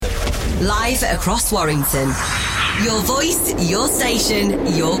Live across Warrington. Your voice, your station,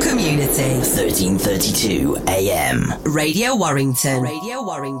 your community. 1332 AM. Radio Warrington. Radio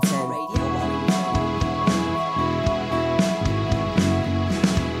Warrington.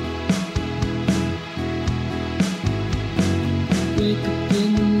 Wake up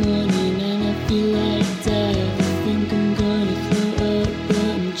in the morning and I feel like death. I think I'm gonna throw up, but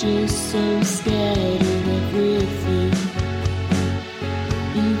I'm just so scared of everything.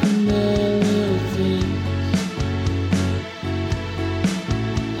 Even the little things.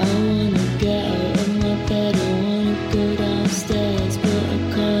 I wanna get out of my bed, I wanna go downstairs, but I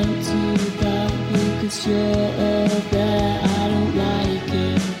can't do that because you're all there. I don't like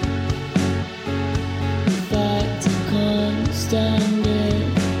it. In fact, I can't stand it.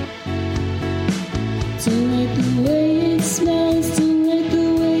 Don't like the way it smells, don't like the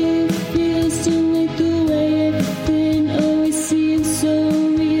way it feels, don't like the way everything always seems so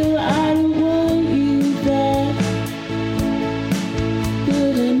real. I don't want you there,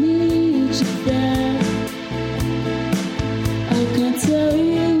 but I need you there. I can't tell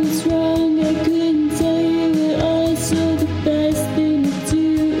you what's wrong, I couldn't tell you at all, so the best thing to do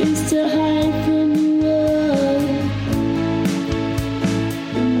is to hide from you all.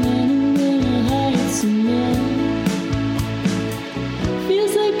 And then I'm gonna hide some more.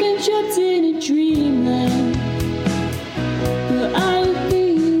 Feels like I'm trapped in a dreamland, but I don't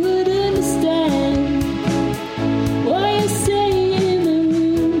think you would understand why I stay in my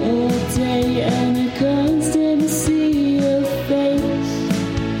room all day and I can't stand to see your face.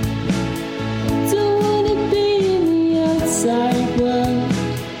 Don't wanna be in the outside world.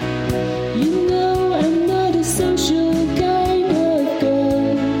 You know I'm not a social kind of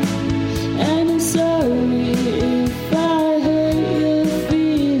girl, and I'm sorry if I hurt your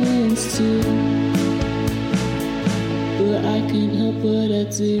feelings too, but I can't help what I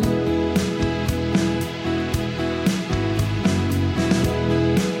do.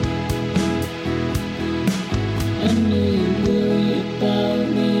 I know you worry about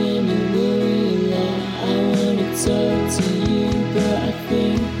me and you worry a lot. I wanna talk to you, but I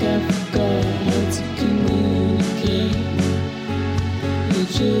think I forgot how to communicate. You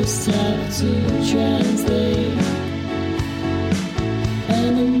just have to translate,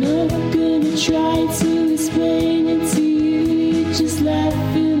 and I'm not gonna try to explain it to you. You just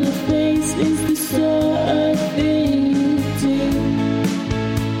laugh in my face. It's the sort of thing you do.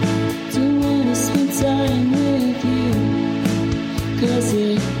 Don't wanna spend time with you, 'cause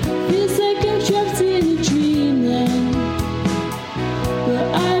it feels like I'm trapped in a dreamland, but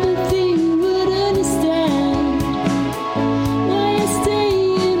I don't think you would understand why I stay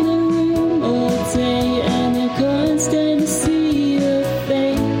in the room all day and I can't stand to see your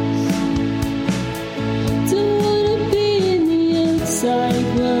face. Don't wanna be in the outside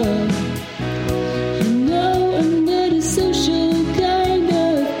world. You know I'm not a social kind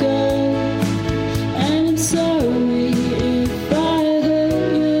of girl, and I'm sorry if I hurt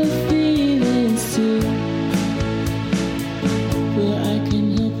your feelings too, but I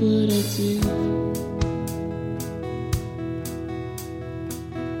can't help what I do.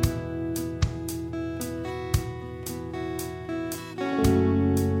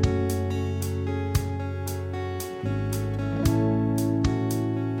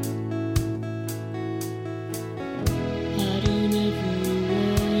 I don't ever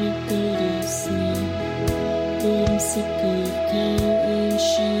wanna go to sleep, but I'm sick of counting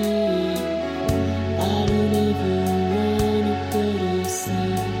sheep. I don't ever wanna go to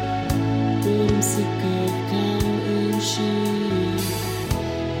sleep, but I'm sick of counting sheep.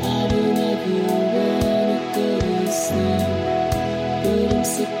 I don't ever wanna go to sleep, but I'm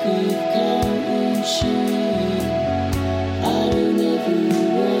sick of counting sheep. I don't ever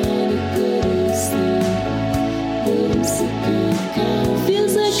wanna go to sleep, but I'm sick of counting.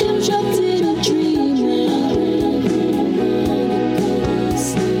 Feels like I'm trapped in a dreamland.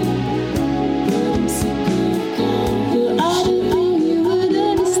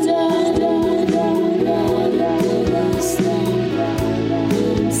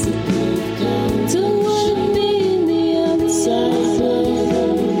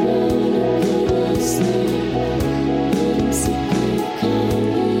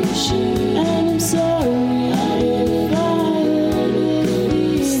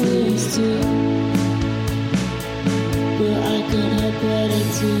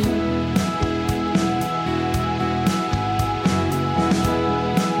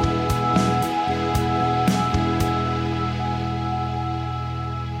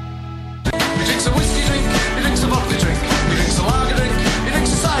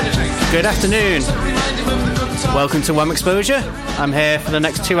 Good afternoon. Welcome to Wham Exposure. I'm here for the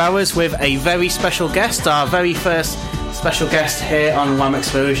next 2 hours with a very special guest, our very first special guest here on Wham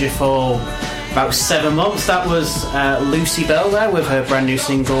Exposure for about 7 months. That was Lucy Bell there with her brand new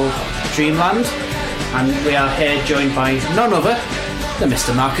single Dreamland, and we are here joined by none other than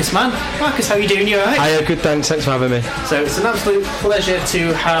Mr. Marcus Mann. Marcus, how are you doing? You alright? Hiya, good, thanks for having me. So it's an absolute pleasure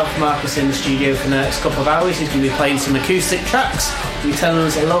to have Marcus in the studio for the next couple of hours. He's going to be playing some acoustic tracks. He'll be telling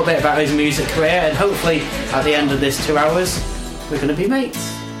us a little bit about his music career, and hopefully at the end of this 2 hours we're going to be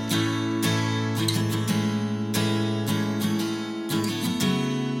mates.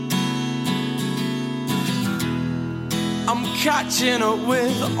 I'm catching up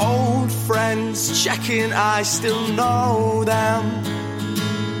with old friends, checking I still know them.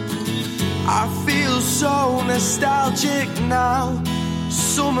 I feel so nostalgic now.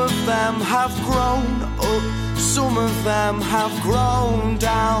 Some of them have grown up, some of them have grown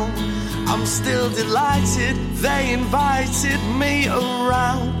down. I'm still delighted they invited me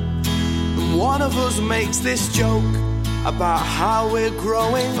around. And one of us makes this joke about how we're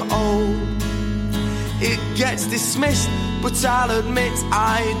growing old. It gets dismissed, but I'll admit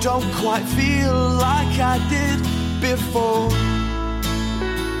I don't quite feel like I did before.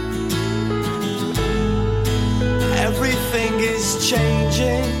 Everything is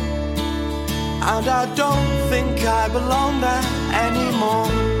changing, and I don't think I belong there anymore.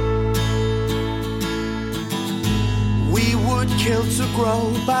 We would kill to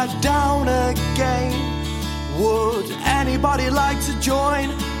grow back down again. Would anybody like to join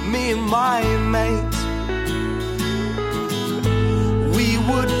me and my mates? We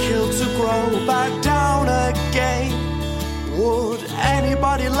would kill to grow back down again. Would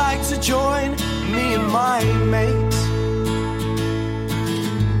anybody like to join me and my mates?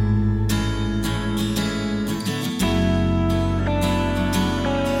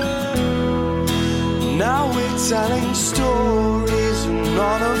 Now we're telling stories, and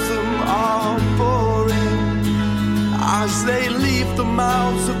none of them are boring, as they leave the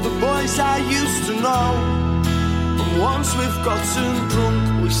mouths of the boys I used to know. And once we've gotten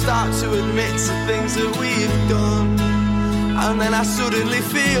drunk, we start to admit to things that we've done. And then I suddenly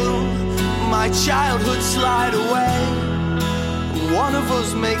feel my childhood slide away. One of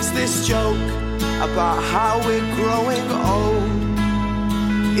us makes this joke about how we're growing old.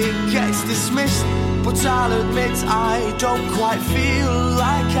 It gets dismissed, but I'll admit I don't quite feel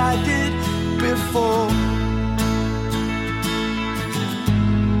like I did before.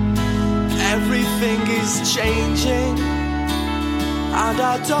 Everything is changing, and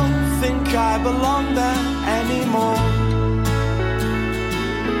I don't think I belong there anymore.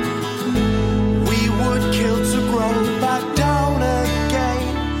 We would kill to grow back down again.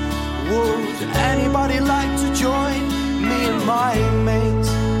 Would anybody like to join me and my mates?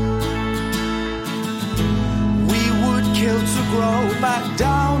 Kill to grow back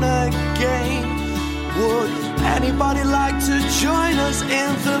down again. Would anybody like to join us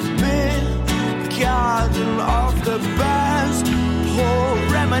in the big garden of the bears?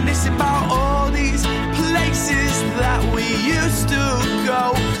 Or reminisce about all these places that we used to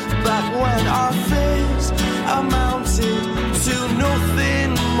go, back when our fears amounted to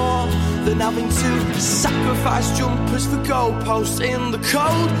nothing more than having to sacrifice jumpers for goalposts in the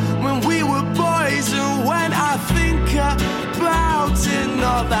cold when we were boys. And when I think about it,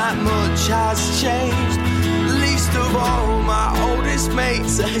 not that much has changed. Least of all, my oldest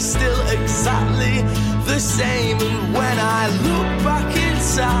mates are still exactly the same. And when I look back in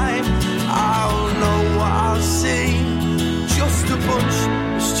time, I'll know what I'll see. Just a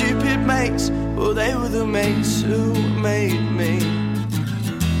bunch of stupid mates, but they were the mates who made me.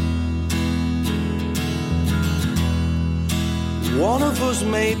 One of us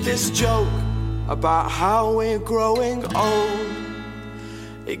made this joke about how we're growing old.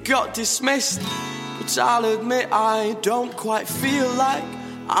 It got dismissed, but I'll admit I don't quite feel like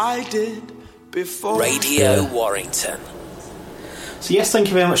I did before. Radio Warrington. So yes, thank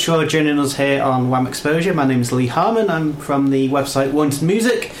you very much for joining us here on Wham Exposure. My name is Lee Harmon. I'm from the website Warrington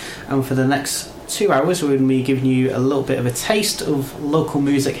Music, and for the next 2 hours we're going to be giving you a little bit of a taste of local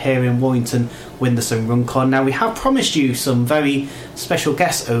music here in Warrington, Windlesham, Runcorn. Now, we have promised you some very special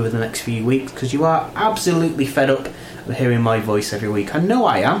guests over the next few weeks, because you are absolutely fed up of hearing my voice every week. I know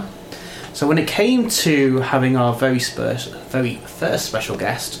I am. So when it came to having our very first special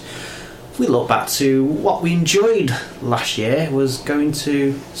guest, we look back to what we enjoyed last year was going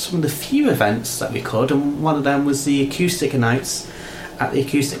to some of the few events that we could, and one of them was the acoustic nights at the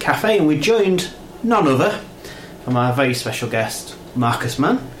Acoustic Cafe, and we joined none other from our very special guest, Marcus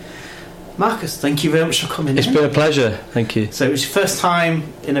Mann. Marcus, thank you very much for coming in. It's been a pleasure, thank you. So it was your first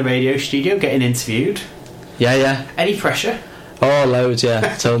time in a radio studio getting interviewed. Yeah. Any pressure? Oh, loads,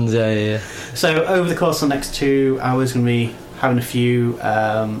 yeah. Tons, yeah. So over the course of the next 2 hours, we're going to be having a few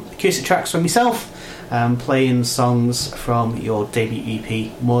acoustic tracks from yourself, playing songs from your debut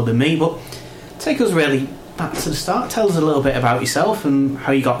EP, More Than Me. But take us really back to the start. Tell us a little bit about yourself and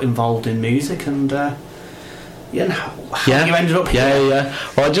how you got involved in music and how you ended up here. Yeah.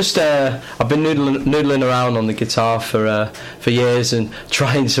 Well, I've been noodling around on the guitar for years and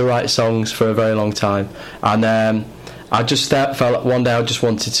trying to write songs for a very long time. And I just felt like one day I just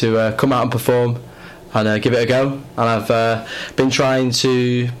wanted to come out and perform and give it a go. And I've been trying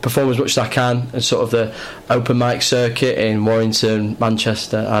to perform as much as I can in sort of the open mic circuit in Warrington,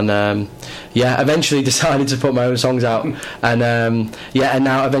 Manchester, and eventually decided to put my own songs out. And and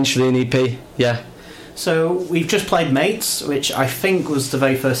now eventually an EP. Yeah. So we've just played Mates, which I think was the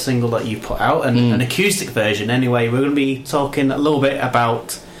very first single that you put out, and an acoustic version. Anyway, we're going to be talking a little bit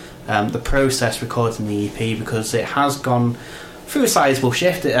about the process recording the EP, because it has gone through a sizable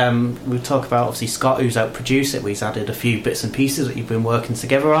shift. We talk about obviously Scott, who's out produced it, but he's added a few bits and pieces that you've been working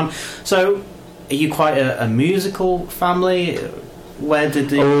together on. So are you quite a musical family? Where did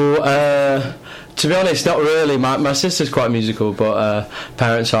the... to be honest, not really. My sister's quite musical, but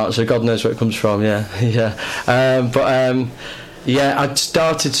parents aren't, so God knows where it comes from. Yeah. I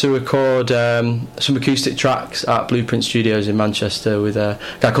started to record some acoustic tracks at Blueprint Studios in Manchester with a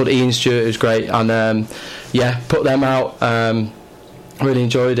guy called Ian Stewart, who's great, and put them out. Really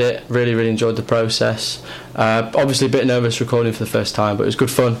enjoyed it. Really enjoyed the process. Obviously a bit nervous recording for the first time, but it was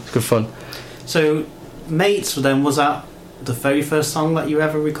good fun. So, Mates, then, was that the very first song that you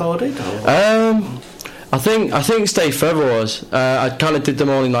ever recorded? I think Stay Forever was. I kind of did them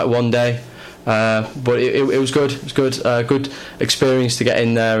all in like one day, but it was good. It was good. Good experience to get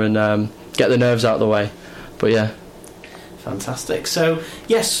in there and get the nerves out of the way. But yeah. Fantastic. So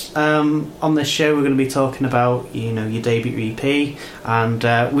yes, on this show we're going to be talking about your debut EP, and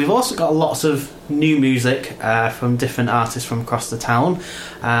we've also got lots of new music from different artists from across the town,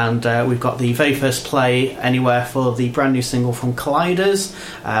 and we've got the very first play anywhere for the brand new single from Colliders.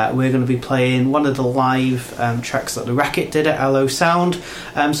 We're going to be playing one of the live tracks that the Racket did at LO Sound,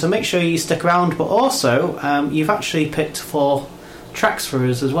 so make sure you stick around. But also you've actually picked 4 tracks for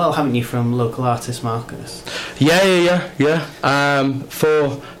us as well, haven't you, from local artist Marcus? Yeah.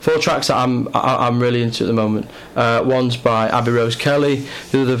 Four tracks that I'm really into at the moment. One's by Abby Rose Kelly,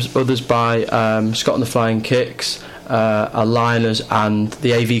 the others by Scott and the Flying Kicks, Aligners, and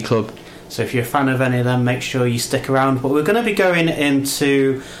the AV Club. So if you're a fan of any of them, make sure you stick around. But we're going to be going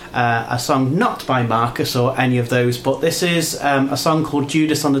into a song not by Marcus or any of those, but this is a song called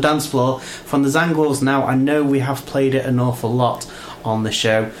Judas on the Dance Floor from the Zangwills. Now, I know we have played it an awful lot on the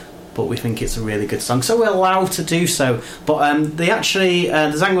show, but we think it's a really good song, so we're allowed to do so. But the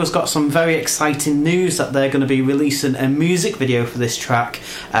Zangwills got some very exciting news that they're going to be releasing a music video for this track,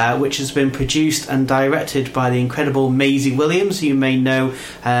 which has been produced and directed by the incredible Maisie Williams, who you may know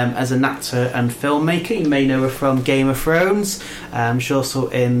as an actor and filmmaker. You may know her from Game of Thrones. She's also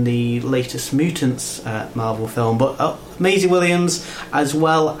in the latest Mutants Marvel film. But Maisie Williams, as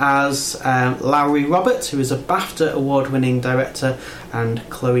well as Lowry Roberts, who is a BAFTA award-winning director, and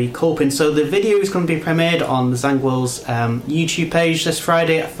Chloe Culpin. So the video is going to be premiered on the Zangwills YouTube page this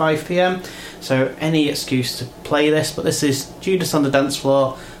Friday at 5 PM. So any excuse to play this, but this is Judas on the Dance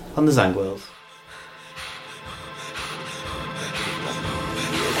Floor on the Zangwills.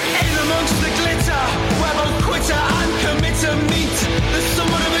 In amongst the glitter, where both quitter and committer meet, there's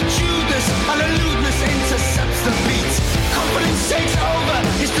somewhat of a Judas and a lewdness intercepts the beat. Confidence takes over,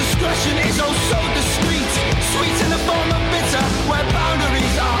 his discretion is oh so discreet. Sweet in the form of bitter, where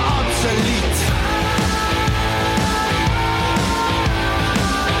boundaries are obsolete.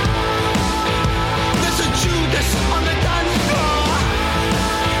 There's a Judas on the dance floor.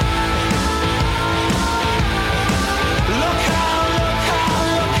 Look out, look out,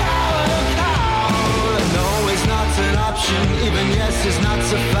 look out, look out. No is not an option, even yes is not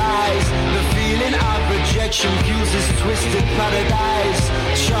suffice. The feeling of rejection fuels this twisted paradise.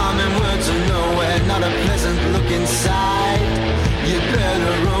 Charming words are nowhere, not a pleasant look inside. You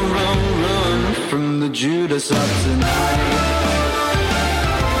better run, run, run from the Judas of tonight.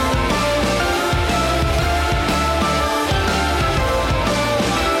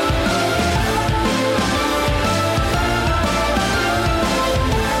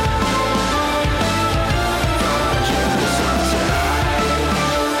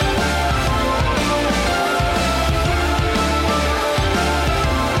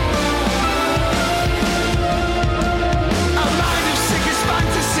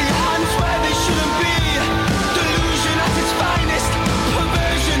 Finest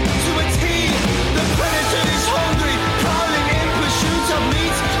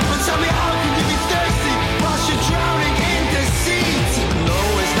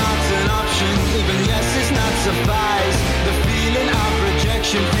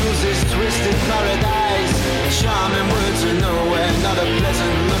paradise. Charming words are nowhere, not a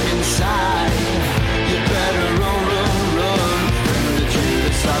pleasant look inside. You better run, run, run from the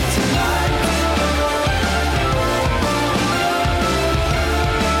Judas of tonight.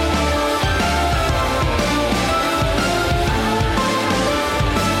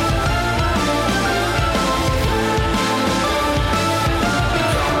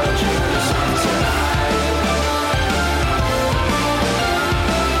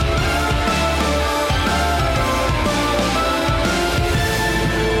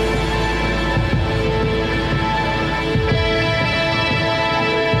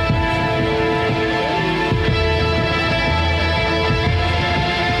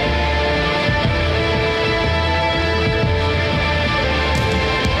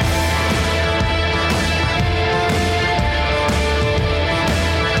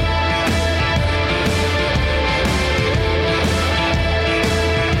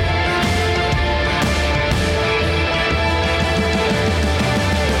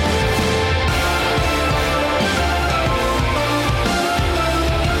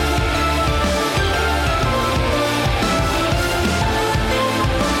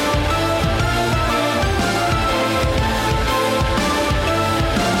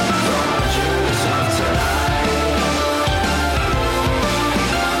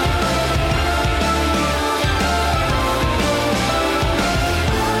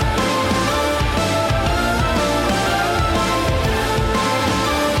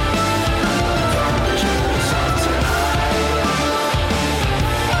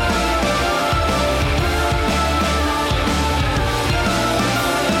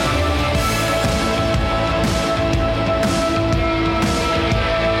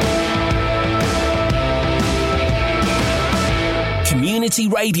 Community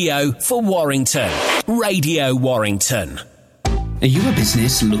radio for Warrington. Radio Warrington. Are you a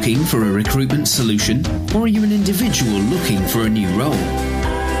business looking for a recruitment solution, or are you an individual looking for a new role?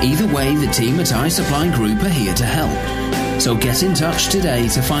 Either way, the team at iSupply Group are here to help. So get in touch today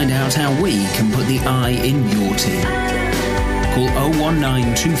to find out how we can put the I in your team. Call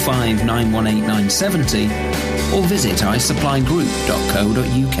 01925 918 970 or visit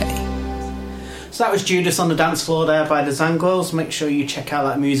isupplygroup.co.uk. So that was Judas on the Dance Floor there by the Zangwills. Make sure you check out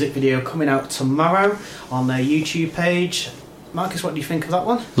that music video coming out tomorrow on their YouTube page. Marcus, what do you think of that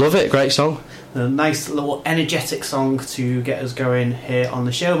one? Love it, great song. A nice little energetic song to get us going here on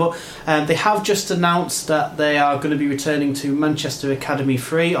the show. But they have just announced that they are going to be returning to Manchester Academy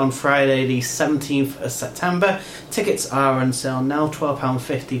Free on Friday the 17th of September. Tickets are on sale now,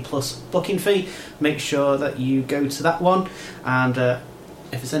 £12.50 plus booking fee. Make sure that you go to that one, and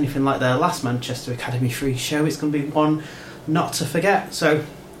if it's anything like their last Manchester Academy Free show, it's going to be one not to forget. So,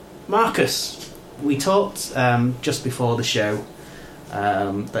 Marcus, we talked just before the show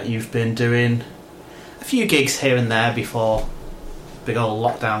that you've been doing a few gigs here and there before big old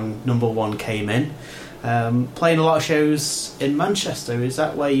lockdown number one came in. Playing a lot of shows in Manchester. Is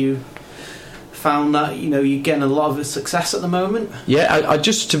that where you found that you're getting a lot of success at the moment? Yeah, I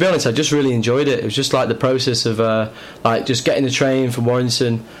just, to be honest, I just really enjoyed it. It was just like the process of like just getting the train from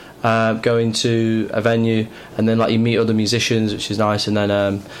Warrington, going to a venue, and then like you meet other musicians, which is nice, and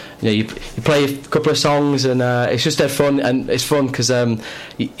then you play a couple of songs, and it's just dead fun. And it's fun because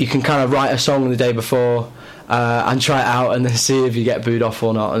you can kind of write a song the day before and try it out, and then see if you get booed off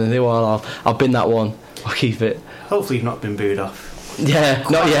or not, and then think, well, I'll bin that one, I'll keep it. Hopefully you've not been booed off. Yeah,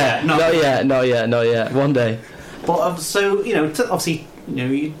 not yet. One day. But so obviously,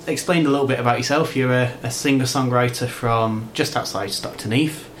 you explained a little bit about yourself. You're a singer-songwriter from just outside Stockton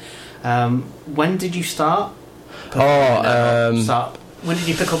Heath. When did you start? When did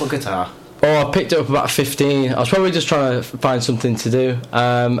you pick up a guitar? I picked it up about 15. I was probably just trying to find something to do,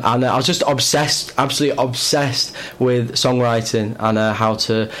 and I was just absolutely obsessed with songwriting and how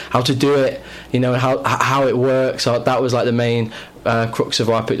to do it, how it works. So that was like the main crux of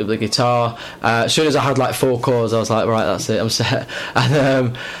why I picked up the guitar. As soon as I had like 4 chords, I was like, right, that's it, I'm set.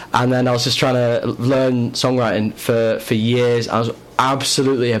 And then I was just trying to learn songwriting for years. I was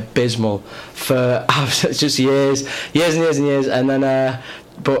absolutely abysmal for just years and years, and then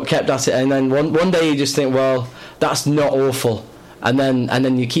but kept at it. And then one day you just think, well, that's not awful. And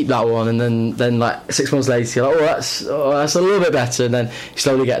then you keep that one, and then like 6 months later you're like, that's a little bit better, and then you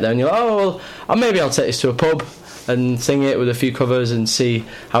slowly get there, and you're like, oh well, maybe I'll take this to a pub and sing it with a few covers and see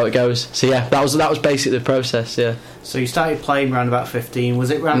how it goes. So yeah, that was basically the process. Yeah. So you started playing around about 15.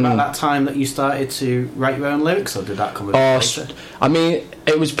 Was it around about that time that you started to write your own lyrics, or did that come a bit later? I mean,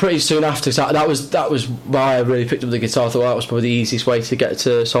 It was pretty soon after. So that was why I really picked up the guitar. I thought that was probably the easiest way to get to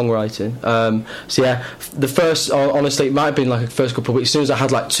songwriting. So yeah, the first, honestly, it might have been like the first couple of weeks. As soon as I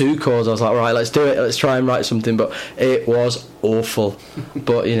had like 2 chords, I was like, right, let's do it. Let's try and write something. But it was awful.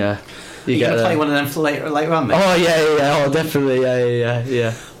 But you know, you get gonna play one of them for later on, mate? Oh yeah, oh definitely,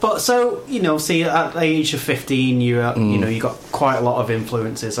 yeah. But so, you know, see, at the age of 15, you know, you got quite a lot of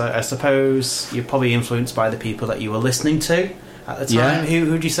influences. I suppose you're probably influenced by the people that you were listening to at the time. Yeah.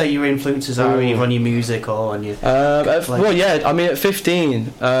 Who do you say your influences are, either on your music or on your... well, yeah, I mean, at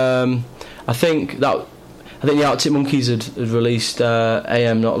 15, I think the Arctic Monkeys had released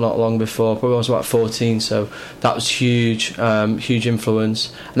AM not long before. Probably I was about 14, so that was huge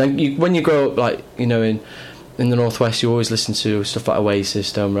influence. And then when you grow up, like, you know, in the Northwest, you always listen to stuff like Oasis,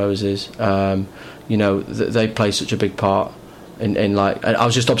 Stone Roses. You know, they play such a big part in like. And I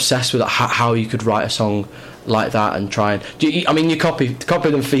was just obsessed with how you could write a song like that and try and. You copy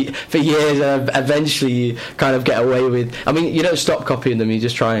them for years, and eventually you kind of get away with. I mean, you don't stop copying them; you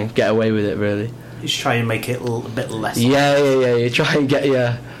just try and get away with it, really. You just try and make it a little bit less. Yeah. You try and get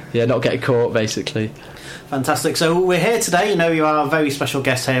not get caught, basically. Fantastic. So we're here today. You know, you are a very special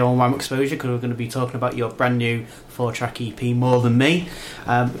guest here on Wham Exposure, because we're going to be talking about your brand new 4-track EP, More Than Me.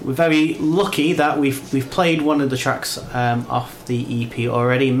 We're very lucky that we've played one of the tracks off the EP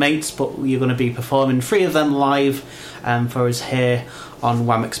already, Mates, but you're going to be performing 3 of them live for us here on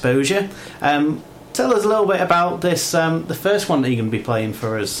Wham Exposure. Tell us a little bit about this, the first one that you're going to be playing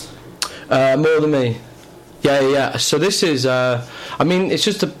for us. More Than Me. Yeah. So this is, I mean, it's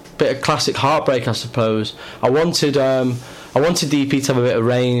just a bit of classic heartbreak, I suppose. I wanted the EP to have a bit of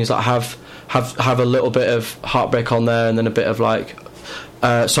range, like have a little bit of heartbreak on there, and then a bit of like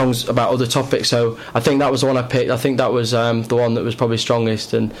songs about other topics. So I think that was the one I picked. I think that was the one that was probably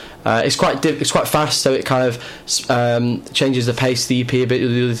strongest, and it's quite fast, so it kind of changes the pace of the EP a bit.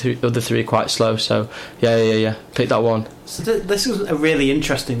 The other three are quite slow. So yeah, pick that one. So this is a really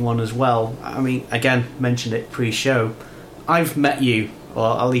interesting one as well. I mean, again, mentioned it pre-show. I've met you,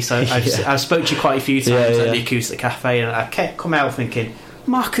 or at least I've spoke to you quite a few times at the Acoustic Cafe, and I kept coming out thinking,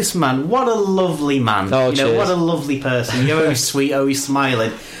 Marcus, man, what a lovely man. Oh, you know, what a lovely person. You're always sweet, always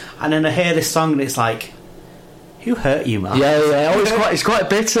smiling. And then I hear this song and it's like, who hurt you, man? Yeah. Oh, it's quite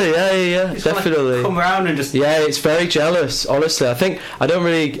bitter. Yeah, definitely. Come around and just... Yeah, it's very jealous, honestly. I think I don't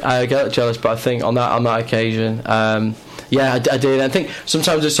really get jealous, but I think on that occasion, yeah, I did. I think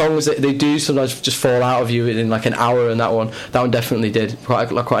sometimes the songs that they do sometimes just fall out of you in like an hour, and that one definitely did.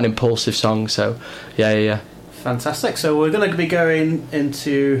 Quite an impulsive song. So yeah. Fantastic. So we're going to be going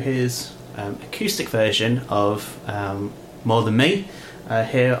into his acoustic version of More Than Me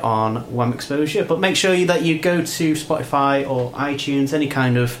here on Wham Exposure. But make sure that you go to Spotify or iTunes, any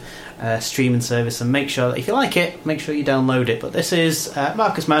kind of streaming service, and make sure that if you like it, make sure you download it. But this is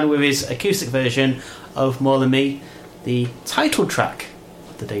Marcus Mann with his acoustic version of More Than Me, the title track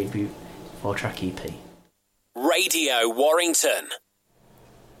of the debut 4-track EP. Radio Warrington.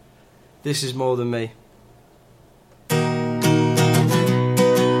 This is More Than Me.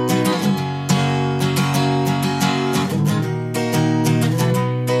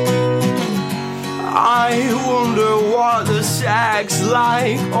 I wonder what the sex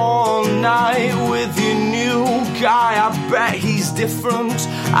like all night with your new guy. I bet he's different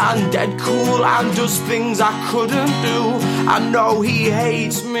and dead cool and does things I couldn't do. I know he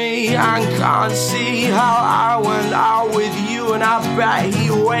hates me and can't see how I went out with you, and I bet he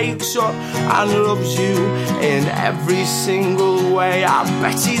wakes up and loves you in every single way. I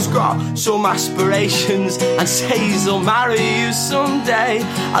bet he's got some aspirations and says he'll marry you someday.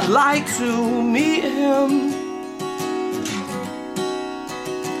 I'd like to meet him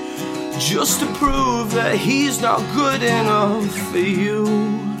just to prove that he's not good enough for you.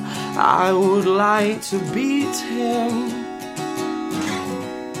 I would like to beat him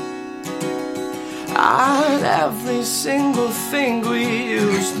at every single thing we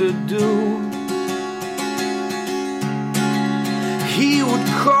used to do. He would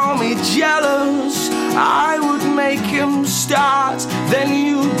call me jealous, I would make him start, then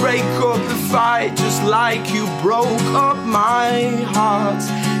you'd break up the fight just like you broke up my heart.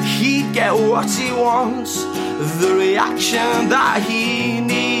 He'd get what he wants, the reaction that he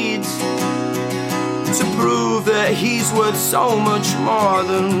needs, to prove that he's worth so much more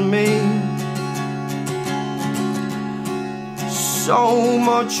than me. So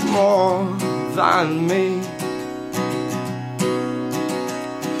much more than me.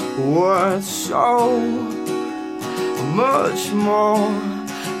 Worth so much more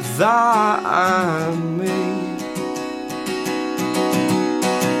than me.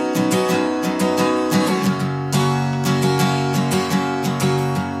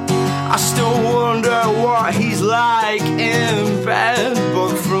 I still wonder what he's like in bed,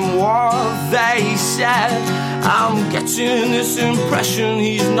 but from what they said, I'm getting this impression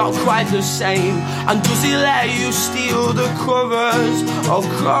he's not quite the same. And does he let you steal the covers or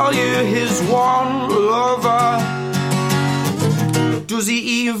call you his one lover? Does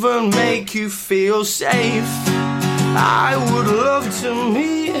he even make you feel safe? I would love to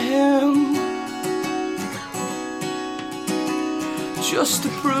meet him, just to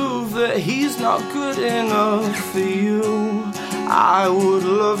prove that he's not good enough for you. I would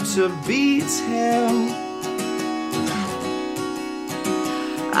love to beat him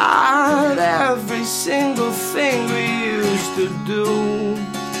at every single thing we used to do.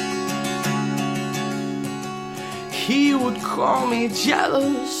 He would call me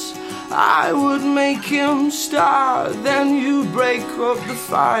jealous, I would make him start. Then you break up the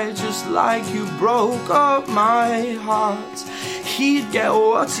fight just like you broke up my heart. He'd get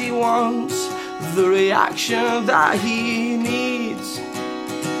what he wants, the reaction that he needs,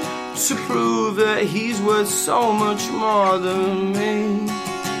 to prove that he's worth so much more than me.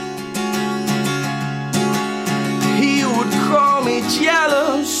 He would call me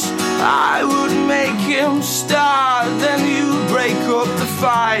jealous, I would make him start. Then you break up the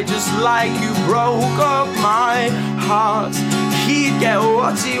fight just like you broke up my heart. He'd get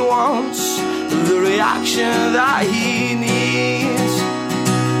what he wants, the reaction that he needs,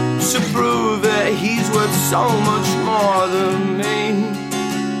 to prove that he's worth so much more than me.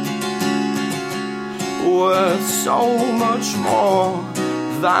 Worth so much more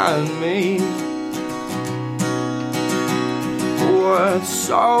than me. Worth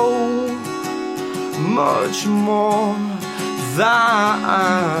so much more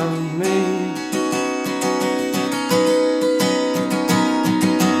than me.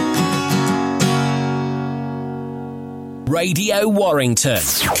 Radio Warrington.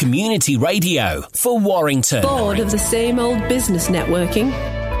 Community radio for Warrington. Bored of the same old business networking?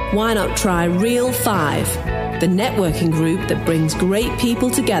 Why not try Real 5, the networking group that brings great people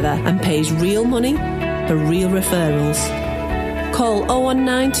together and pays real money for real referrals. Call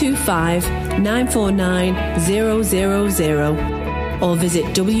 01925 949 000 or visit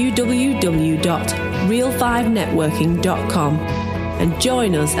www.real5networking.com and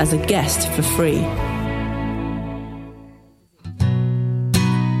join us as a guest for free.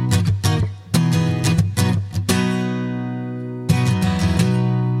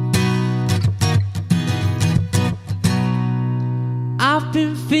 I've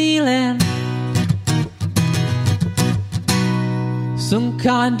been feeling some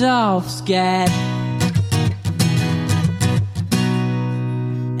kind of scared.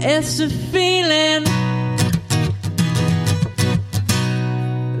 It's a feeling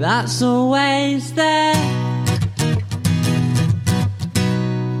that's always there.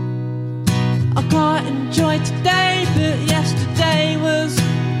 I quite enjoyed today, but yesterday was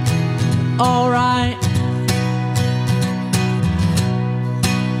alright.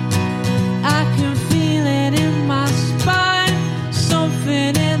 I can feel it in my spine,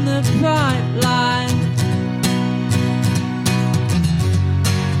 something in the pipeline.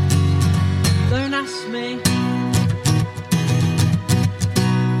 Don't ask me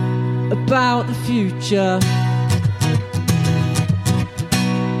about the future.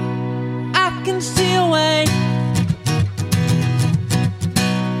 I can see a way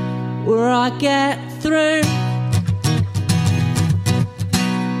where I get through.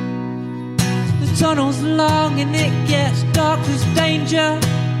 The tunnel's long and it gets dark, there's danger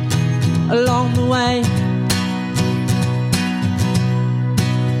along the way.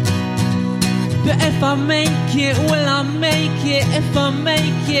 But if I make it, will I make it? If I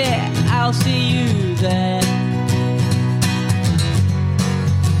make it, I'll see you there.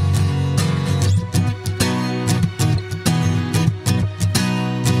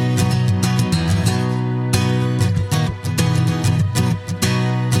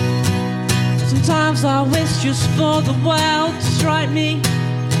 Sometimes I wish just for the world to strike me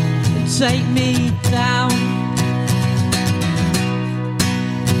and take me down.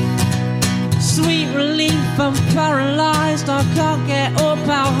 Sweet relief, I'm paralysed, I can't get up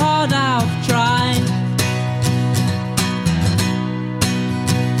how hard I've tried.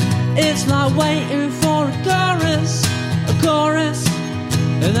 It's like waiting for a chorus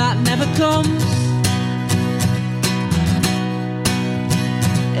that never comes.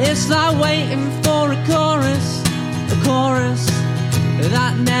 It's like waiting for a chorus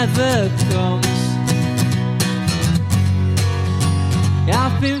that never comes.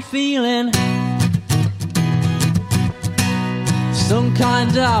 I've been feeling some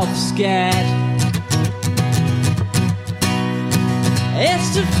kind of scared. It's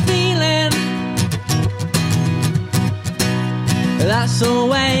the feeling that's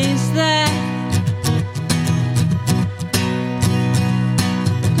always there.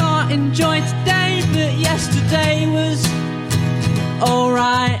 Can't enjoy today, but yesterday was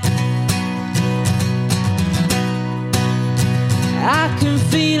alright. I can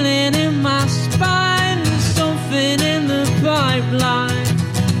feel it in my spine, there's something in the pipeline.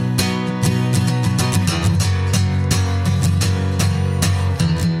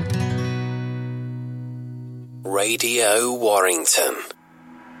 Radio Warrington.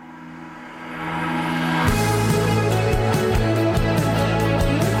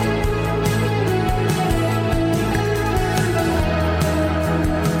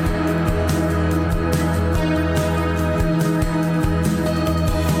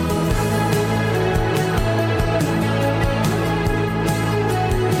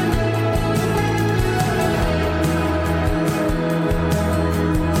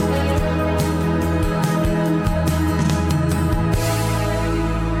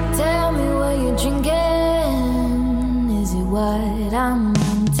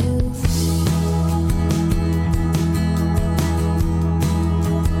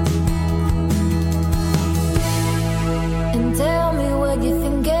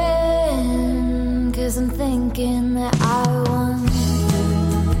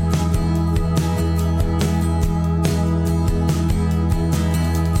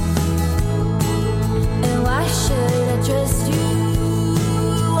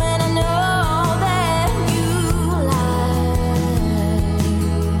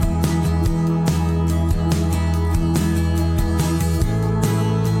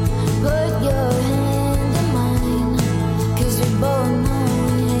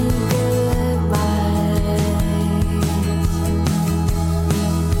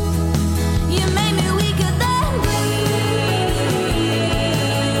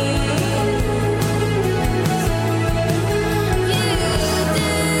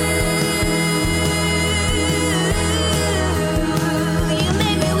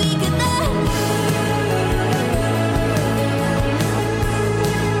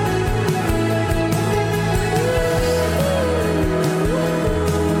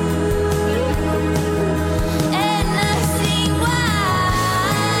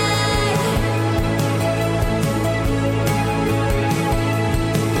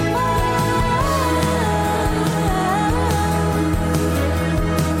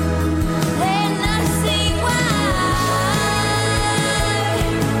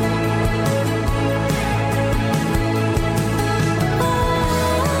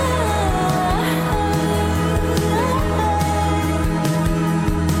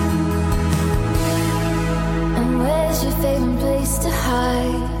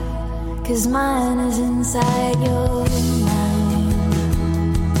 Cause mine is inside your mind.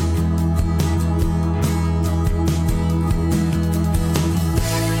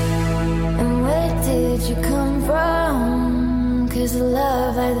 And where did you come from? Cause a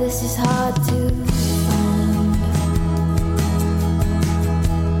love like this is hard to find.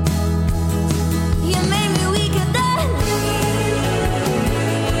 You made me weaker than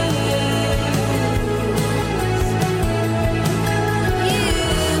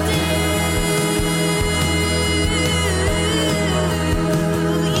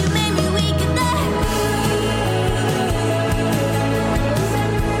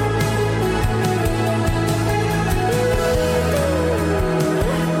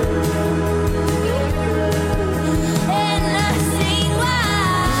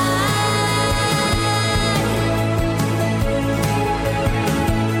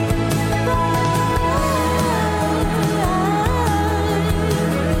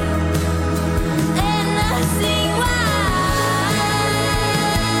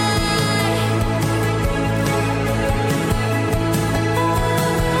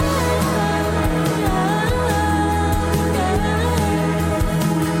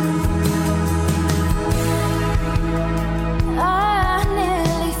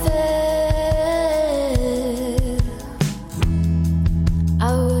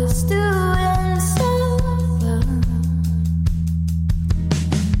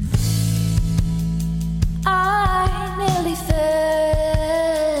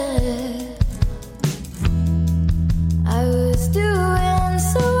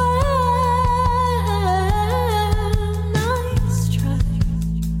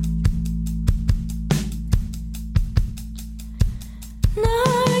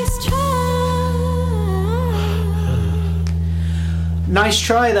Nice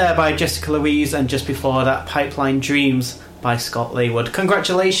Try there by Jessica Louise, and just before that, Pipeline Dreams by Scott Leywood.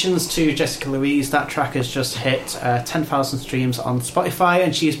 Congratulations to Jessica Louise. That track has just hit 10,000 streams on Spotify,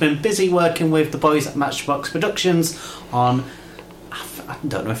 and she's been busy working with the boys at Matchbox Productions on I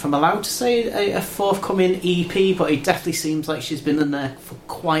don't know if I'm allowed to say a forthcoming EP, but it definitely seems like she's been in there for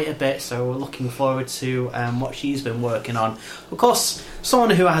quite a bit, so we're looking forward to what she's been working on. Of course,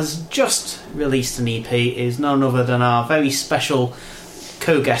 someone who has just released an EP is none other than our very special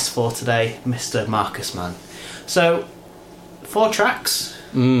co-guest for today, Mr. Marcus Mann. So, 4 tracks.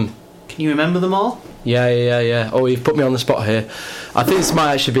 Can you remember them all? Yeah. Oh, you've put me on the spot here. I think this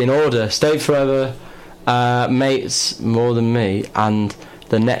might actually be in order. Stay Forever, Mates, More Than Me, and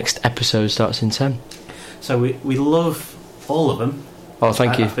the next episode starts in 10. So we love all of them. Oh,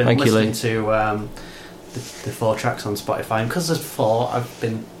 thank you. I've been thank you, Lee. listening to the 4 tracks on Spotify, and because there's 4, I've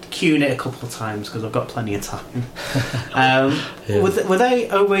been queuing it a couple of times because I've got plenty of time. Were they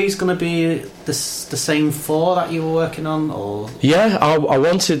always going to be the same 4 that you were working on, or? Yeah, I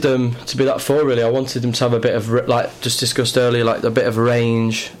wanted them to be that 4. Really, I wanted them to have a bit of, like just discussed earlier, like a bit of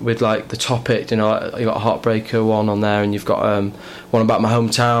range with like the topic. You know, like, you got a Heartbreaker one on there, and you've got one about my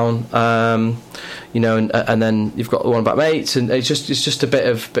hometown. You know, and then you've got the one about mates, and it's just a bit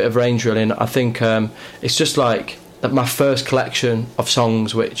of range really. And I think it's just like my first collection of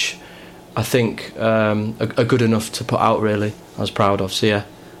songs, which I think are good enough to put out. Really, I was proud of. So yeah.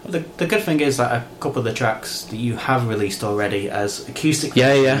 The good thing is that a couple of the tracks that you have released already as acoustic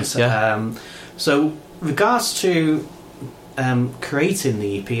versions. Yeah. So, regards to creating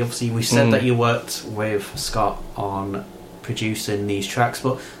the EP, obviously we said that you worked with Scott on producing these tracks,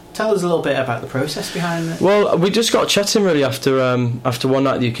 but tell us a little bit about the process behind it. Well, we just got chatting really after one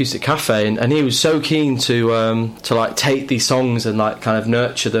night at the Acoustic Cafe, and he was so keen to like take these songs and like kind of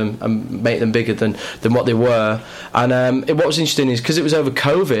nurture them and make them bigger than what they were. And what was interesting is because it was over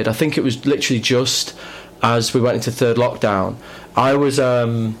COVID, I think it was literally just as we went into 3rd lockdown,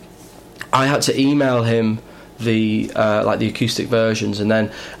 I had to email him the acoustic versions, and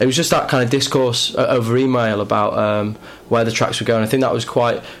then it was just that kind of discourse over email about where the tracks were going. I think that was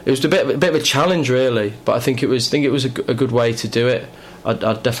it was a bit of a challenge really, but I think it was a good way to do it. I'd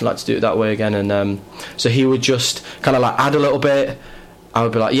definitely like to do it that way again. And so he would just kind of like add a little bit. I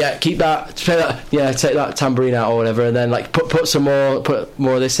would be like, yeah, keep that, play that, yeah, take that tambourine out or whatever, and then like put some more, put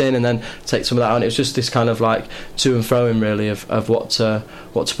more of this in, and then take some of that out. And it was just this kind of like to and fro in really of what to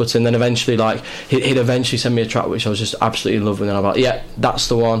put in. Then eventually, like he'd eventually send me a track which I was just absolutely in love with, and I'm like, yeah, that's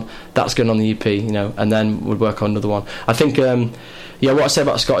the one, that's going on the EP, you know. And then would work on another one. I think, what I say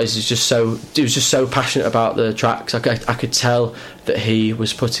about Scott is he was just so passionate about the tracks. I could tell that he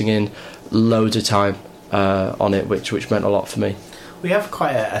was putting in loads of time on it, which meant a lot for me. We have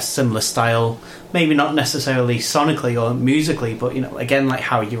quite a similar style, maybe not necessarily sonically or musically, but you know, again, like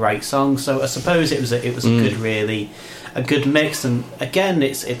how you write songs. So I suppose it was a good mix. And again,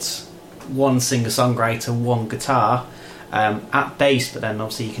 it's one singer-songwriter, one guitar at bass, but then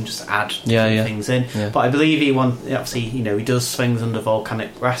obviously you can just add things in. Yeah. But I believe he does things under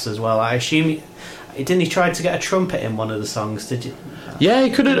Volcanic Brass as well. I assume didn't he try to get a trumpet in one of the songs? Did you? Yeah,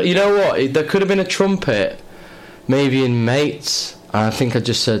 he could have. You know what? There could have been a trumpet, maybe in Mates. I think I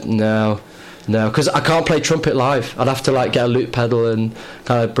just said no, because I can't play trumpet live. I'd have to like get a loop pedal and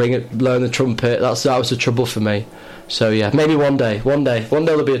kind of learn the trumpet. That was the trouble for me. So yeah, maybe one day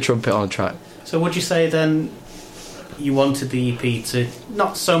there'll be a trumpet on a track. So would you say then you wanted the EP to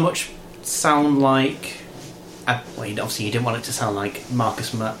not so much sound like? Obviously you didn't want it to sound like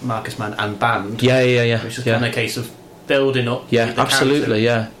Marcus Mann and band. Yeah. It was just kind of a case of building up. Yeah, absolutely.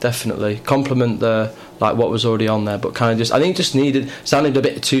 Yeah, definitely. Complement the what was already on there, but kind of sounded a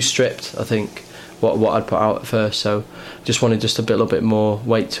bit too stripped. I think what I'd put out at first, so just wanted just a little bit more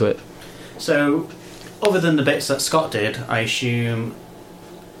weight to it. So, other than the bits that Scott did, I assume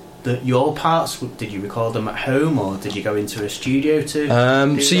that your parts, did you record them at home or did you go into a studio to?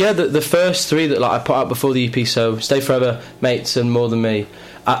 The first 3 that I put out before the EP, so Stay Forever, Mates, and More Than Me,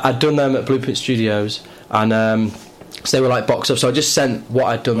 I'd done them at Blueprint Studios, and so they were like boxed up, so I just sent what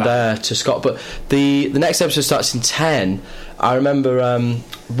I'd done there to Scott. But the next episode starts in 10. I remember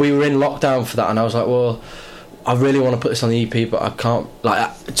we were in lockdown for that, and I was like, well, I really want to put this on the EP, but I can't,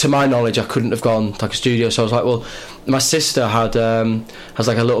 to my knowledge I couldn't have gone to a studio. So I was like, well, my sister has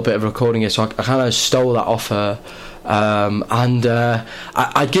like a little bit of recording here, so I kind of stole that off her, and I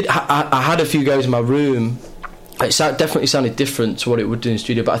had a few goes in my room. It definitely sounded different to what it would do in the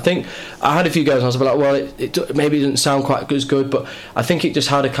studio, but I think I had a few goes and I was like, well, it maybe doesn't sound quite as good, but I think it just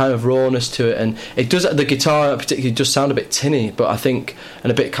had a kind of rawness to it, and it does. The guitar particularly does sound a bit tinny, but I think,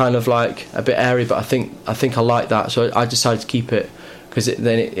 and a bit kind of like a bit airy, but I think I like that, so I decided to keep it because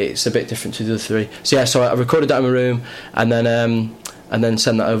it's a bit different to the other 3. So yeah, so I recorded that in my room and then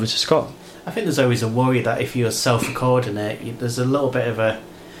sent that over to Scott. I think there's always a worry that if you're self-recording it, there's a little bit of a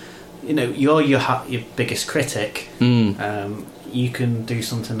you're your biggest critic. You can do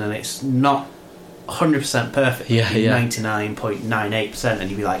something and it's not 100% perfect. 99.98%, and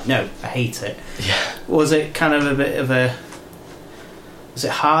you'd be like, no, I hate it. Was it kind of was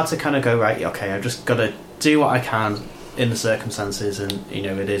it hard to kind of go, right, okay, I've just got to do what I can in the circumstances, and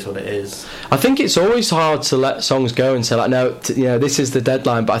it is what it is? I think it's always hard to let songs go and say like, no, this is the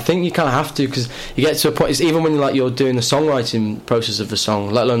deadline, but I think you kind of have to, because you get to a point, it's even when you're doing the songwriting process of the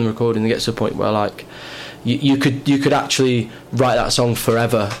song, let alone the recording, it gets to a point where like you could actually write that song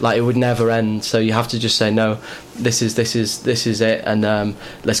forever, like it would never end. So you have to just say, no, this is it, and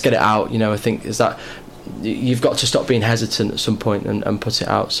let's get it out. I think is that you've got to stop being hesitant at some point and put it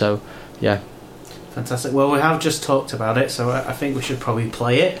out. So yeah. Fantastic. Well, we have just talked about it, so I think we should probably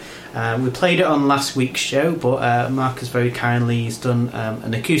play it. We played it on last week's show, but Mark has very kindly done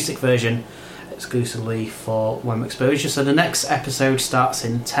an acoustic version exclusively for WEM Exposure. So the next episode starts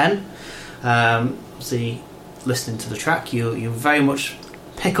in 10. See, listening to the track, you very much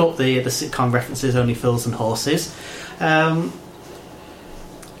pick up the sitcom references, Only Fools and Horses. I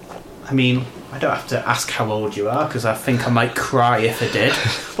mean, I don't have to ask how old you are, because I think I might cry if I did.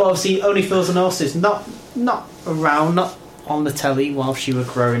 But obviously, Only Fools and Horses, not around, not on the telly whilst you were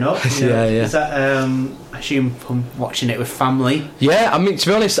growing up. Yeah. Is that, I assume, from watching it with family? Yeah, I mean, to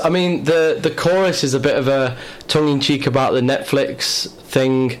be honest, the chorus is a bit of a tongue-in-cheek about the Netflix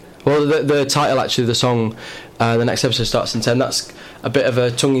thing. Well, the title, actually, the song, the next episode starts in 10, that's a bit of a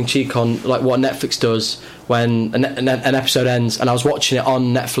tongue-in-cheek on like what Netflix does when an episode ends, and I was watching it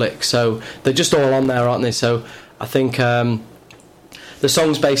on Netflix, so they're just all on there, aren't they? So I think the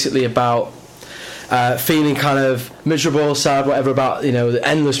song's basically about feeling kind of miserable, sad, whatever, about the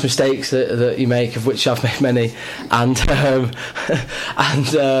endless mistakes that you make, of which I've made many, and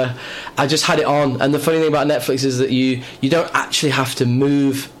I just had it on. And the funny thing about Netflix is that you don't actually have to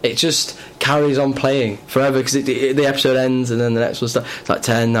move; it just carries on playing forever, because the episode ends and then the next one's like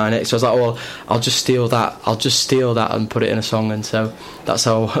 10, 9, 8. So I was like, well, I'll just steal that and put it in a song, and so that's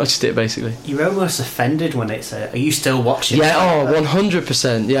how I just did it, basically. You're almost offended when it's are you still watching? Yeah,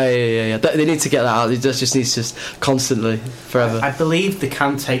 100%. Yeah. They need to get that out. It just needs to constantly, forever. I believe they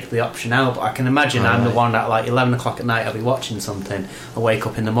can take the option out, but I can imagine I'm the one at like 11 o'clock at night, I'll be watching something, I wake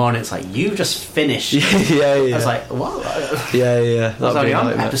up in the morning, it's like, you just finished. Yeah. I was like, what? Yeah. I was already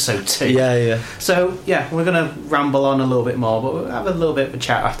on episode 2. Yeah. So, yeah, we're going to ramble on a little bit more, but we'll have a little bit of a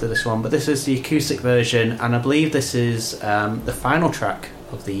chat after this one. But this is the acoustic version, and I believe this is the final track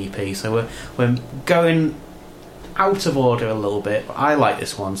of the EP. So we're going out of order a little bit, but I like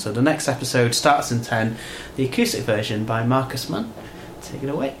this one. So the next episode starts in 10, the acoustic version by Marcus Mann. Take it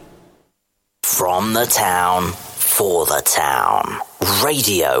away. From the town, for the town.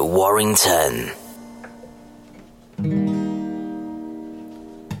 Radio Warrington.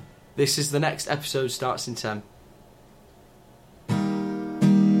 This is the next episode starts in 10.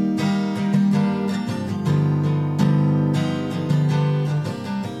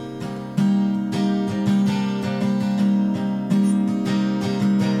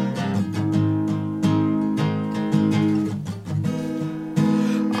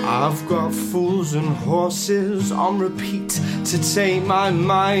 I've got fools and horses on repeat to take my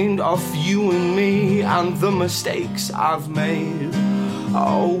mind off you and me and the mistakes I've made.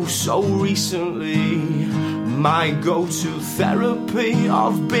 Oh, so recently, my go-to therapy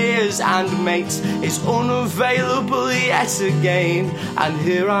of beers and mates is unavailable yet again. And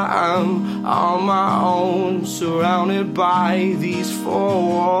here I am on my own, surrounded by these four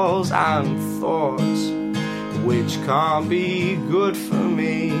walls and thoughts, which can't be good for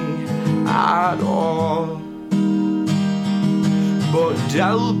me at all. But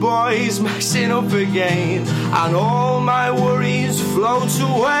Del Boy's messing up again, and all my worries float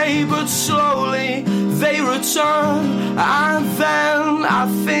away, but slowly they return, and then I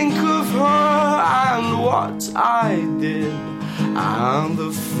think of her and what I did, and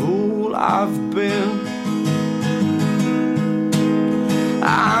the fool I've been.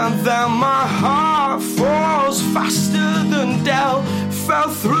 And then my heart falls faster than Del fell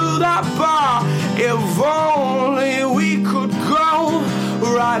through that bar. If only we could go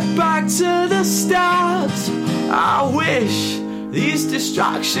right back to the start. I wish these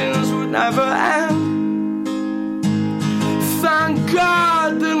distractions would never end. Thank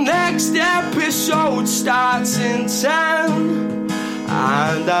God the next episode starts in 10.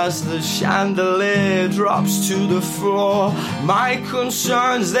 And as the chandelier drops to the floor, my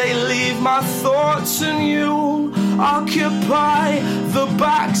concerns, they leave my thoughts, and you occupy the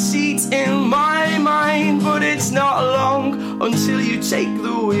back seat in my mind. But it's not long until you take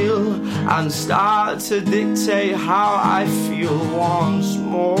the wheel and start to dictate how I feel once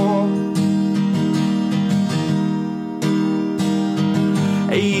more.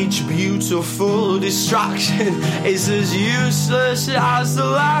 beautiful distraction is as useless as the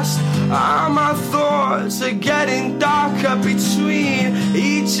last. And my thoughts are getting darker between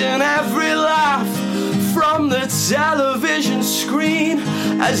each and every laugh from the television screen,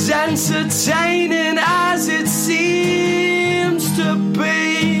 as entertaining as it seems to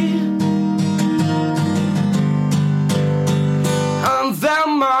be. And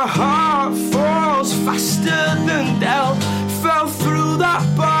then my heart falls faster than Dell fell through that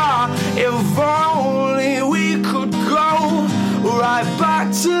bar. If only we could go right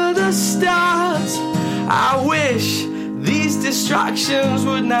back to the start. I wish these distractions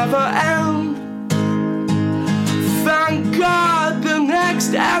would never end. Thank God the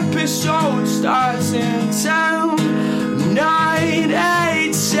next episode starts in 10, 9,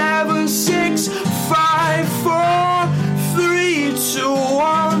 8, 7, 6, 5, 4, 3, 2,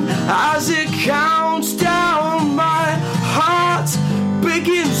 1. As it counts down, my heart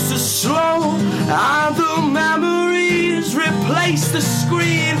begins to slow, and the memories replace the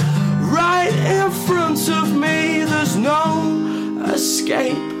screen. Right in front of me, there's no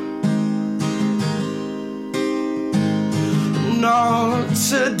escape. Not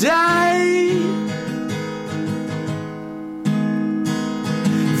today.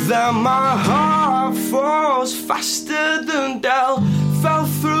 Then my heart falls faster than Dell fell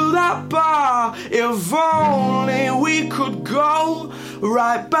through that bar. If only we could go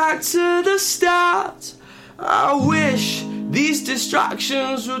right back to the start. I wish these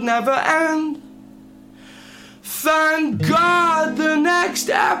distractions would never end. Thank God the next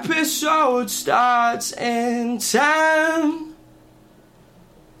episode starts in 10.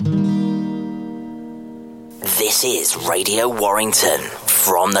 This is Radio Warrington,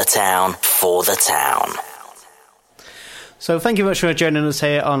 from the town, for the town. So thank you very much for joining us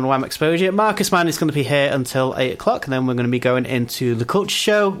here on Wham Exposure. Marcus Mann is going to be here until 8 o'clock, and then we're going to be going into The Culture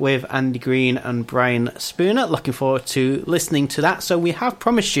Show with Andy Green and Brian Spooner. Looking forward to listening to that. So we have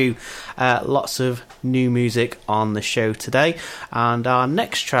promised you lots of new music on the show today, and our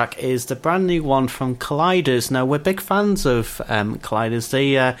next track is the brand new one from Colliders. Now, we're big fans of Colliders.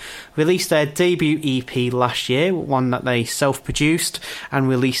 They released their debut EP last year, one that they self-produced, and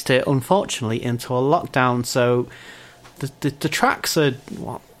released it, unfortunately, into a lockdown. So the tracks are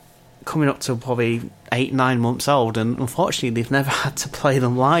coming up to probably 8-9 months old, and unfortunately they've never had to play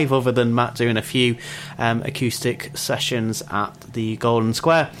them live, other than Matt doing a few acoustic sessions at the Golden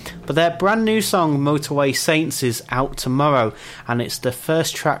Square. But their brand new song Motorway Saints is out tomorrow, and it's the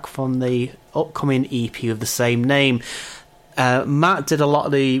first track from the upcoming EP of the same name. Matt did a lot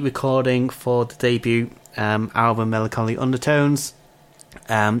of the recording for the debut album Melancholy Undertones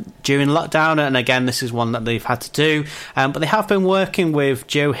during lockdown, and again this is one that they've had to do, but they have been working with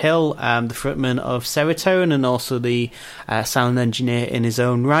Joe Hill, the frontman of Serotonin, and also the sound engineer in his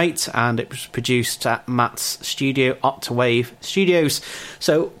own right, and it was produced at Matt's studio, Octawave Studios.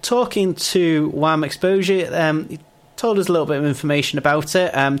 So talking to Wham Exposure, he told us a little bit of information about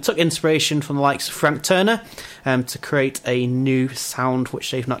it, took inspiration from the likes of Frank Turner to create a new sound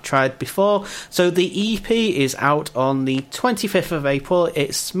which they've not tried before. So the EP is out on the 25th of April.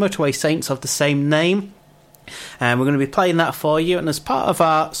 It's Motorway Saints of the same name. And we're going to be playing that for you, and as part of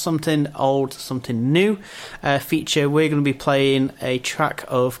our Something Old, Something New feature, we're going to be playing a track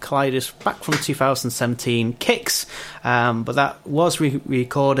of Colliders back from 2017, Kicks, but that was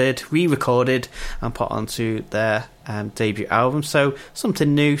re-recorded and put onto their debut album. So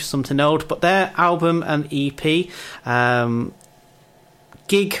something new, something old, but their album and EP,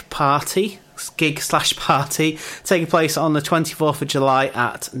 Gig/Party, taking place on the 24th of July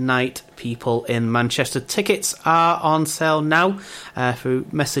at Night People in Manchester. Tickets are on sale now through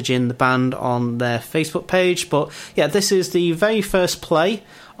messaging the band on their Facebook page. But yeah, this is the very first play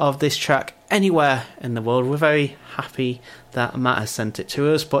of this track anywhere in the world. We're very happy that Matt has sent it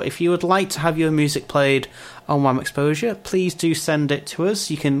to us, but if you would like to have your music played on Wham Exposure, please do send it to us.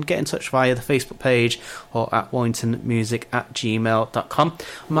 You can get in touch via the Facebook page or at warringtonmusic@gmail.com.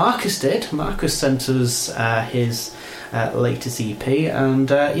 Marcus sent us his latest EP, and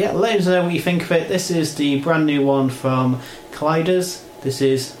let us know what you think of it. This is the brand new one from Colliders. This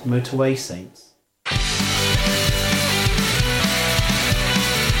is Motorway Saints.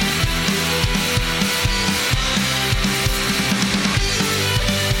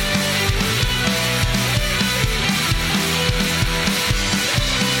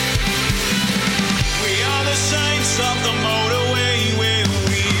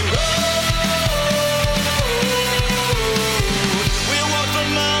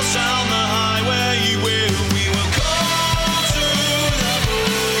 Highway where we will go to the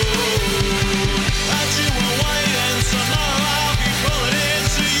moon.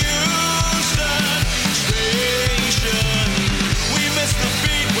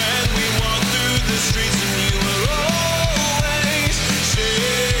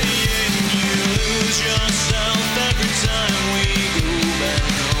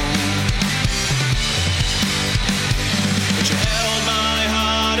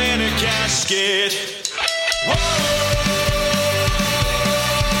 it. Whoa.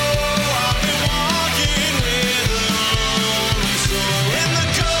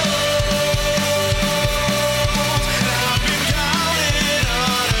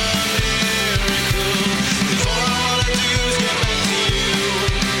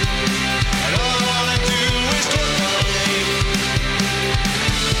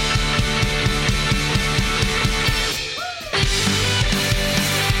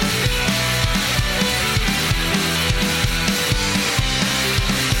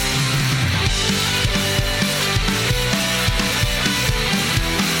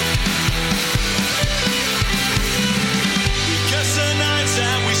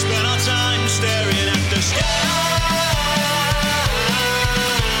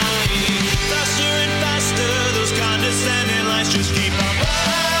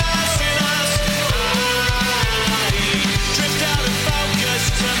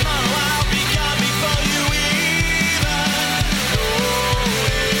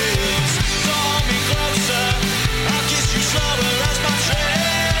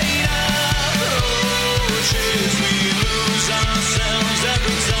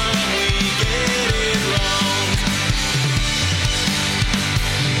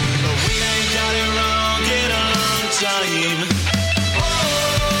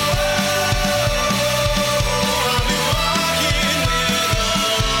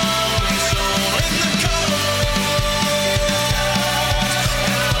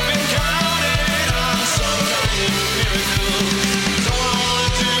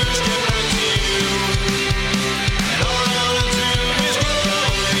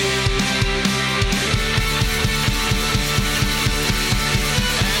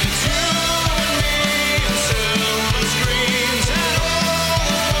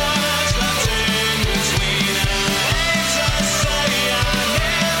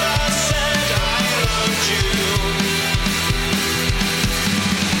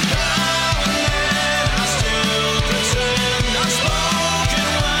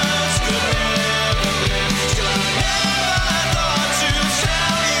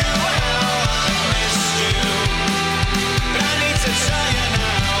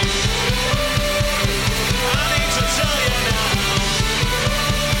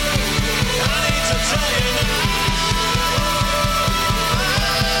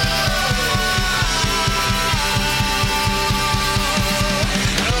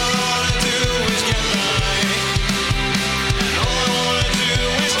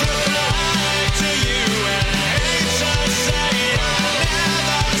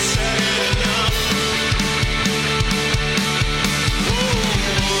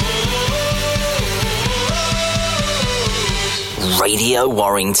 Radio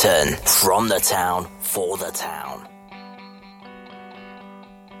Warrington, from the town, for the town.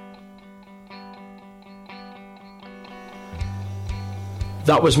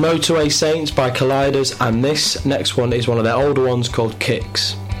 That was Motorway Saints by Colliders, and this next one is one of their older ones called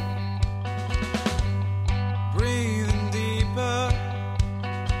Kicks. Breathing deeper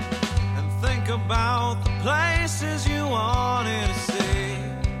and think about the places you wanted to see,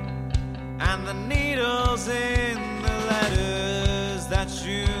 and the needles in the letters that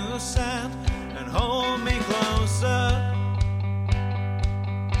you sent, and hold me closer,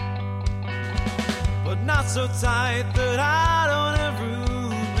 but not so tight that I don't have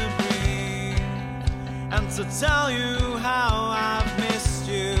room to breathe, and to tell you how I've missed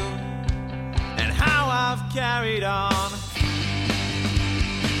you and how I've carried on.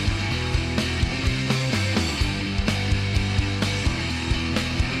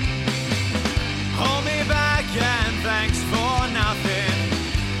 Hold me back and thanks for nothing.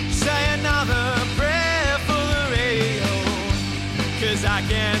 Say another prayer for the radio, 'cause I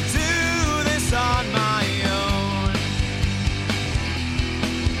can't do this on my own.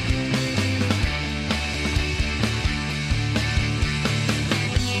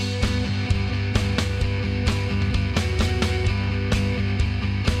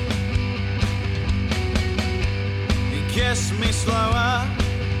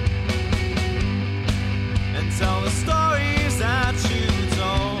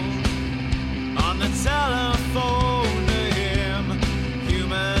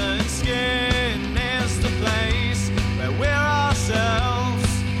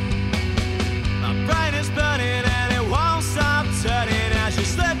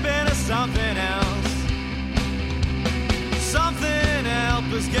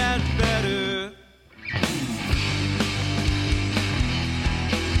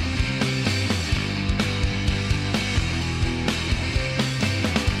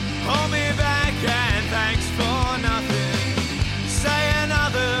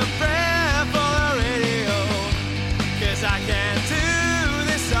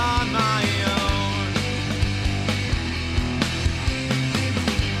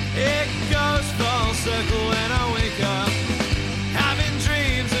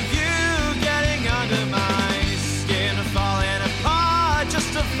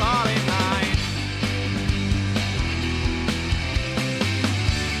 49.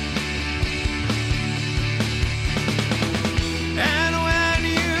 And when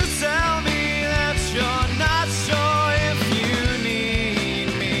you tell me that you're not sure if you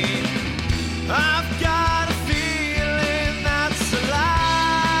need me, I've got a feeling that's a lie.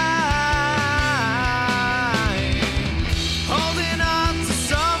 Holding on to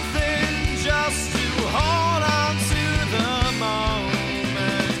something just to hold on to the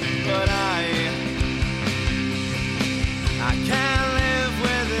moment, but I can't live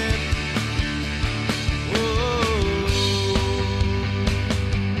with it.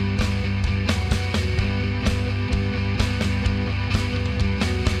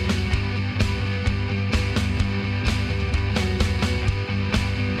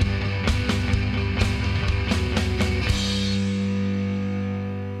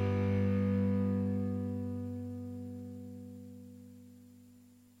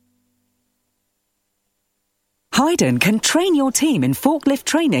 Hayden can train your team in forklift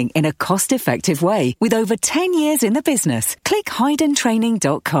training in a cost-effective way with over 10 years in the business. Click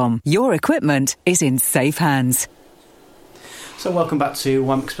haydentraining.com. Your equipment is in safe hands. So welcome back to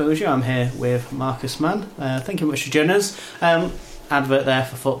Wham Exposure. I'm here with Marcus Mann. Thank you very much for joining us. Advert there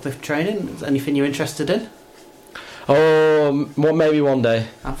for forklift training. Is there anything you're interested in? Oh, maybe one day.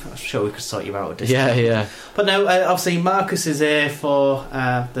 I'm sure we could sort you out with this. Yeah. But no, obviously Marcus is here for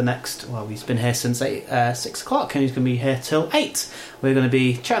the next, well, he's been here since 6 o'clock and he's going to be here till 8. We're going to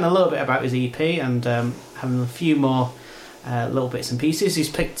be chatting a little bit about his EP and having a few more little bits and pieces. He's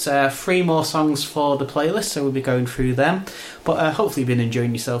picked 3 more songs for the playlist, so we'll be going through them. But hopefully you've been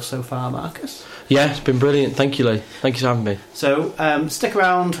enjoying yourself so far, Marcus. Yeah, it's been brilliant. Thank you, Lee. Thank you for having me. So stick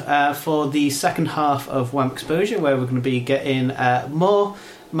around for the second half of Wham Exposure, where we're going to be getting more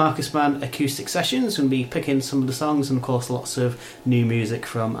Marcus Mann acoustic sessions. We're going to be picking some of the songs and, of course, lots of new music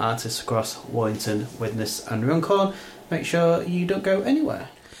from artists across Warrington, Widnes and Runcorn. Make sure you don't go anywhere.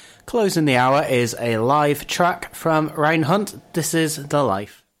 Closing the hour is a live track from Ryan Hunt. This is The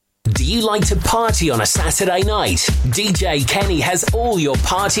Life. Do you like to party on a Saturday night? DJ Kenny has all your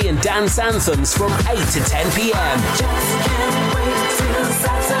party and dance anthems from 8 to 10 p.m.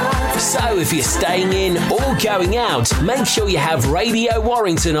 So if you're staying in or going out, make sure you have Radio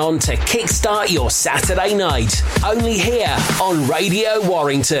Warrington on to kickstart your Saturday night. Only here on Radio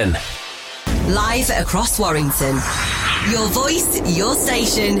Warrington. Live across Warrington. Your voice, your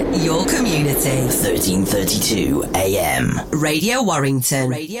station, your community. 1332 AM. Radio Warrington.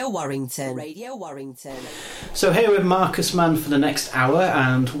 Radio Warrington. Radio Warrington. So here with Marcus Mann for the next hour,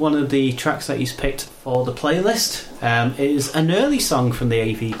 and one of the tracks that he's picked for the playlist is an early song from the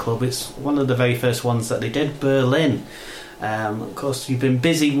AV Club. It's one of the very first ones that they did, Berlin. Of course, you've been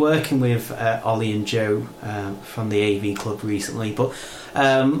busy working with Ollie and Joe from the AV Club recently, but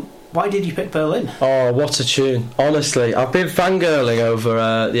why did you pick Berlin? Oh, what a tune. Honestly, I've been fangirling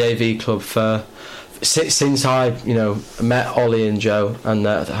over the AV Club since I met Ollie and Joe and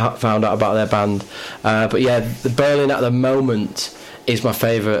found out about their band. But yeah, the Berlin at the moment is my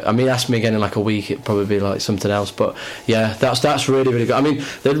favourite. I mean, ask me again in like a week, it'd probably be like something else. But yeah, that's really, really good. I mean,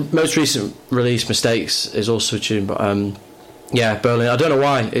 the most recent release, Mistakes, is also a tune, but yeah, Berlin, I don't know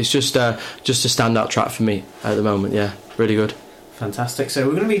why. It's just a standout track for me at the moment. Yeah, really good. Fantastic. So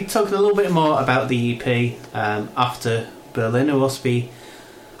we're going to be talking a little bit more about the EP after Berlin. We'll also be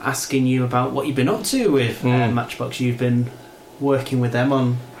asking you about what you've been up to with Matchbox. You've been working with them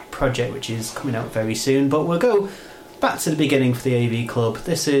on a project which is coming out very soon. But we'll go back to the beginning for the AV Club.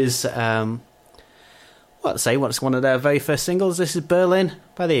 This is, what's one of their very first singles. This is Berlin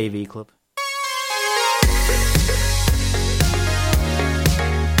by the AV Club.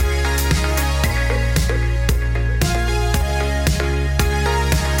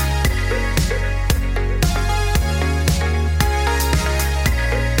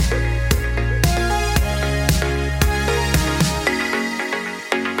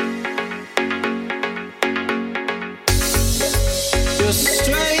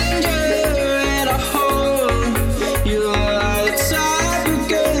 Stranger in a hole, you are the type of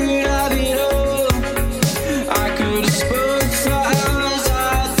girl I'd be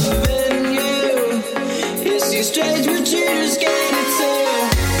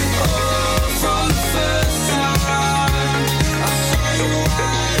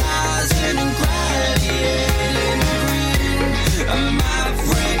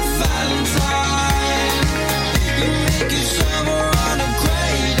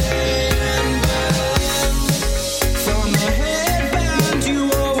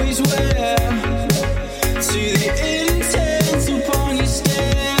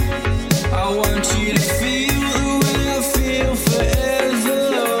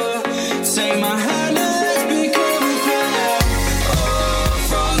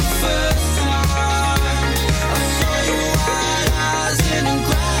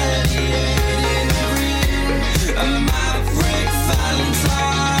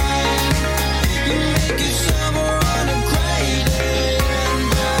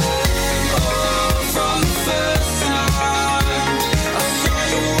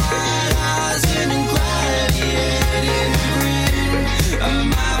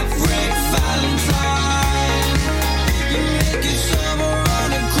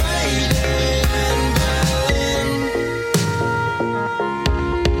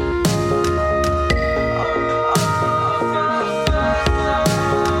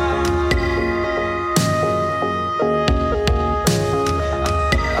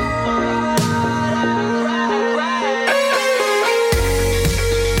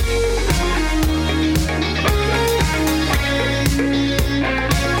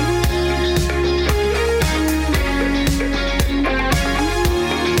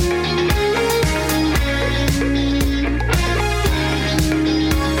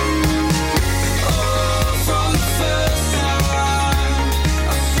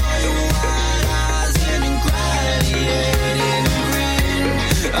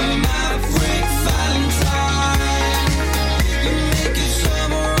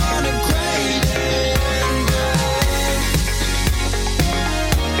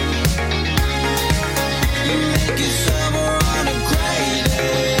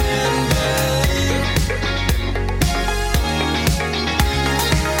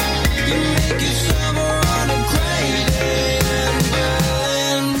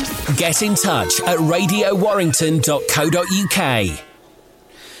get in touch at radiowarrington.co.uk.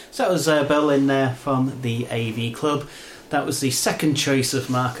 So that was Berlin there from the AV Club. That was the second choice of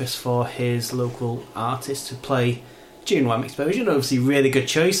Marcus for his local artist to play during Wham Exposure. Obviously, really good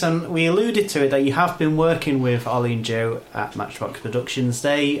choice. And we alluded to it that you have been working with Ollie and Joe at Matchbox Productions.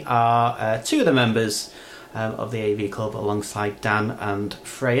 They are two of the members of the AV Club alongside Dan and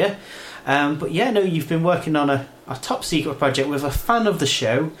Freya. But yeah, no, you've been working on a top secret project with a fan of the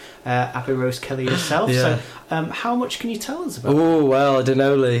show, Abby Rose Kelly herself. Yeah. So how much can you tell us about it? Oh, well, I don't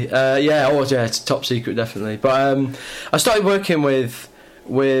know, Lee. It's top secret, definitely. But I started working with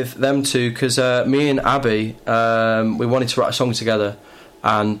them two because me and Abby, we wanted to write a song together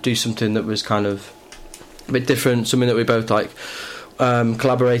and do something that was kind of a bit different, something that we both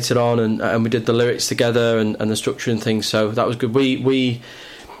collaborated on, and we did the lyrics together and the structure and things, so that was good.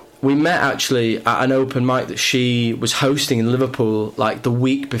 We met actually at an open mic that she was hosting in Liverpool like the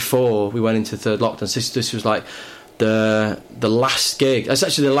week before we went into third lockdown. So this was like the last gig. That's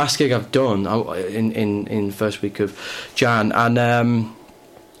actually the last gig I've done in first week of Jan. And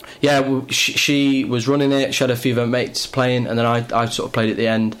she was running it. She had a few of her mates playing, and then I sort of played at the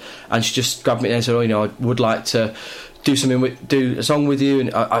end. And she just grabbed me and said, I would like to do a song with you.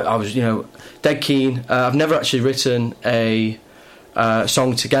 And I was dead keen. I've never actually written a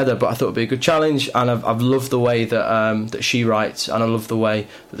song together, but I thought it'd be a good challenge, and I've loved the way that she writes, and I love the way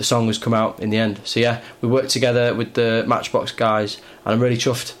that the song has come out in the end. So yeah, we worked together with the Matchbox guys, and I'm really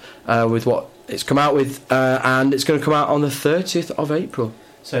chuffed with what it's come out with, and it's going to come out on the 30th of April.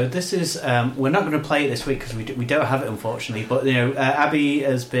 So this is we're not going to play it this week because we don't have it, unfortunately, but Abby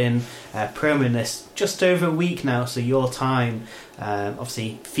has been promoting this just over a week now, so your time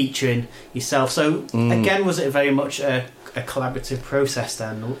obviously featuring yourself. So again, was it very much a collaborative process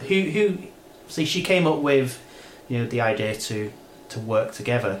then? Who she came up with the idea to work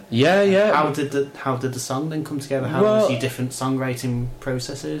together? Yeah. How did the song then come together? How was your different songwriting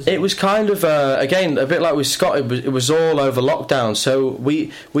processes? It was kind of again a bit like with Scott. It was all over lockdown. So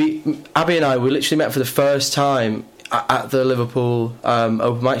we Abby and I, we literally met for the first time at the Liverpool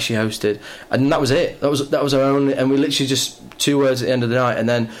open mic she hosted, and that was it. That was our own, and we literally just 2 words at the end of the night, and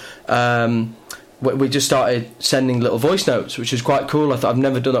then we just started sending little voice notes, which was quite cool. I've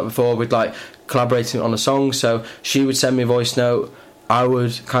never done that before with collaborating on a song. So she would send me a voice note, I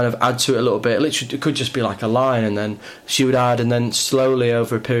would kind of add to it a little bit. Literally, it could just be like a line, and then she would add, and then slowly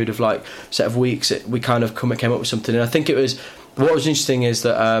over a period of set of weeks, we kind of came up with something. And I think what was interesting is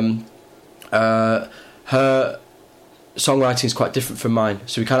that her songwriting is quite different from mine,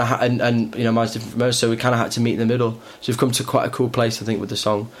 so we kind of and mine's different from hers, so we kind of had to meet in the middle. So we've come to quite a cool place, I think, with the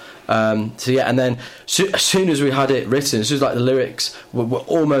song. And then as soon as we had it written, as soon as the lyrics were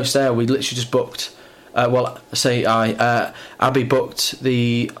almost there, we literally just booked. Abby booked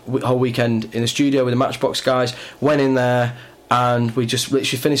the whole weekend in the studio with the Matchbox guys. Went in there and we just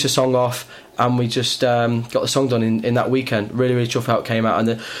literally finished the song off, and we just got the song done in that weekend. Really, really chuffed how it came out,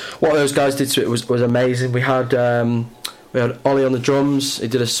 and what those guys did to it was amazing. We had Ollie on the drums. He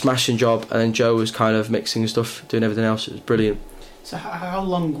did a smashing job, and then Joe was kind of mixing and stuff, doing everything else. It was brilliant. So how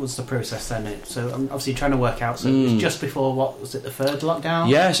long was the process then? So I'm obviously trying to work out. So it was just before, what was it, the third lockdown?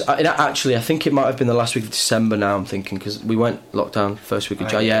 Yes, actually, I think it might have been the last week of December now, I'm thinking, because we went lockdown first week of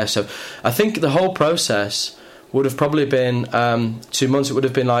January. Yeah, so I think the whole process would have probably been 2 months. It would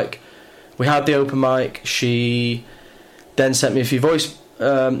have been we had the open mic, she then sent me a few voice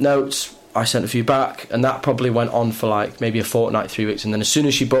notes, I sent a few back, and that probably went on for maybe a fortnight, 3 weeks, and then as soon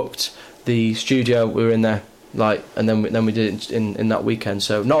as she booked the studio, we were in there. And then we did it in that weekend.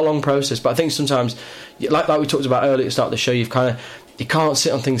 So not a long process, but I think sometimes, like we talked about earlier at the start of the show, you can't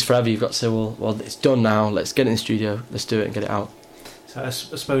sit on things forever. You've got to say, well, it's done now. Let's get it in the studio. Let's do it and get it out. So I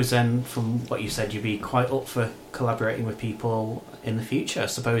suppose then, from what you said, you'd be quite up for collaborating with people in the future. I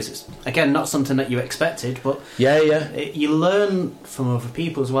suppose it's again not something that you expected, but you learn from other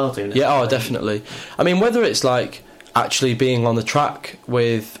people as well, doing it. Yeah, definitely. I mean, whether it's actually being on the track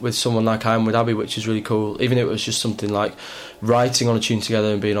with someone like I am with Abby, which is really cool, even if it was just something like writing on a tune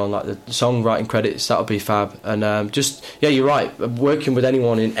together and being on the songwriting credits, that would be fab. And you're right, working with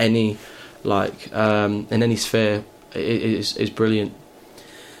anyone in any in any sphere is brilliant.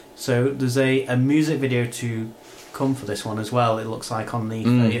 So there's a music video to come for this one as well, it looks like, on the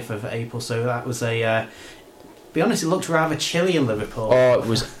 30th of April. So that was be honest, it looked rather chilly in Liverpool. Oh, it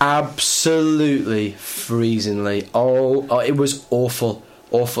was absolutely freezingly. Oh, it was awful.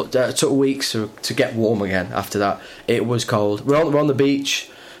 It took weeks to get warm again after that. It was cold. We're on the beach,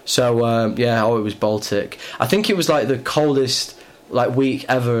 so it was Baltic. I think it was the coldest week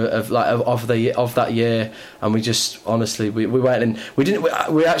ever of that year, and we just honestly we went and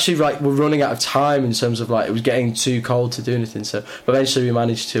we actually were running out of time in terms of it was getting too cold to do anything. So eventually we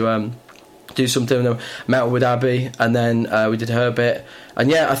managed to do something. And met with Abby, and then we did her bit. And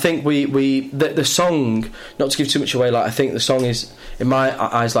yeah, I think the song, not to give too much away, I think the song is in my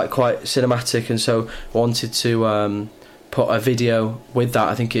eyes quite cinematic, and so wanted to put a video with that.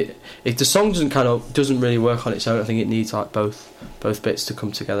 I think if the song doesn't really work on its own, I think it needs both bits to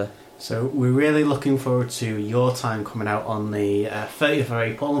come together. So we're really looking forward to Your Time coming out on the 30th of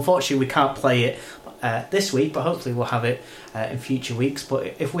April. Unfortunately, we can't play it this week, but hopefully we'll have it in future weeks.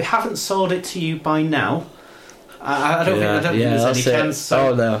 But if we haven't sold it to you by now, I don't think there's any chance.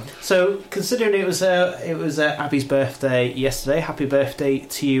 So, no. So considering it was Abby's birthday yesterday, happy birthday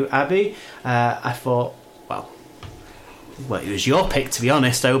to you, Abby. I thought, well, it was your pick, to be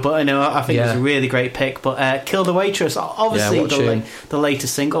honest, though. But I think it was a really great pick. But Kill the Waitress, obviously the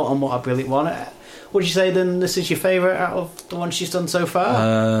latest single on What a Brilliant One. Would you say then this is your favourite out of the ones she's done so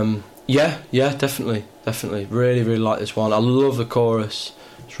far? Yeah, definitely. Really, really like this one. I love the chorus.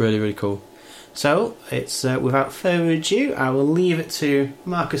 It's really, really cool. So it's without further ado, I will leave it to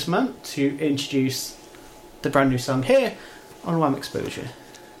Marcus Mann to introduce the brand new song here on Wham Exposure.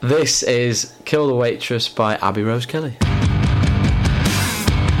 This is Kill the Waitress by Abby Rose Kelly.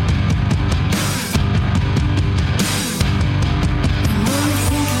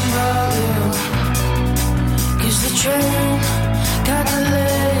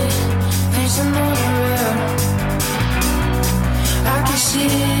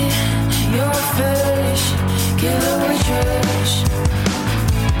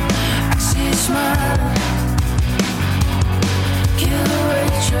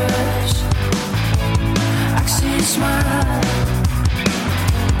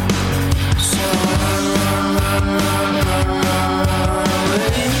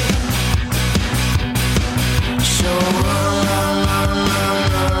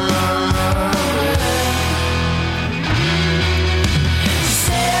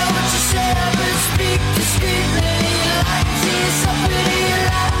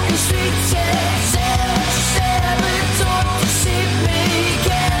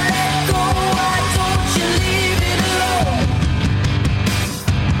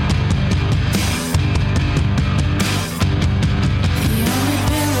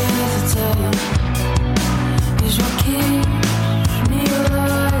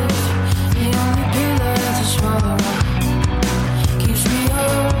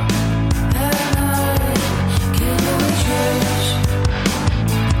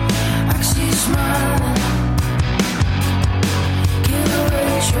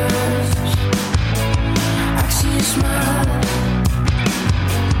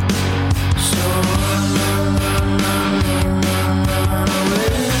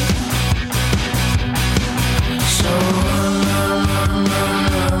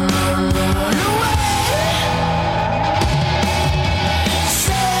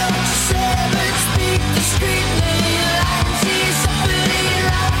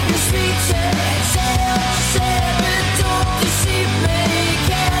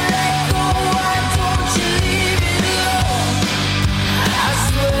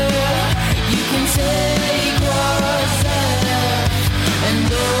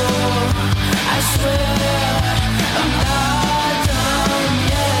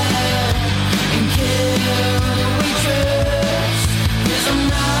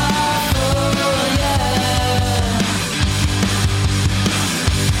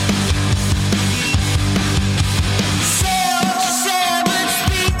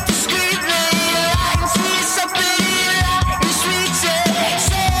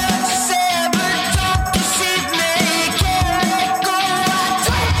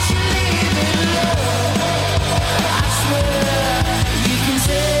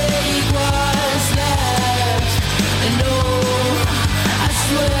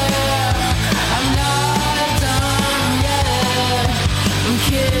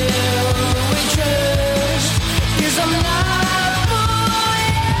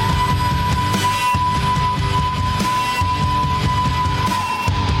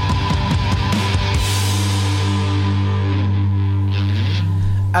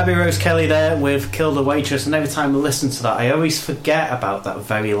 Abby Rose Kelly there with Kill the Waitress, and every time I listen to that I always forget about that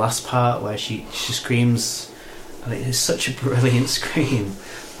very last part where she screams, and it is such a brilliant scream.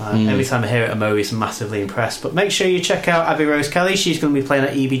 Every time I hear it I'm always massively impressed. But make sure you check out Abby Rose Kelly. She's going to be playing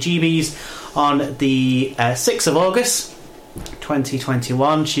at EBGB's on the 6th of August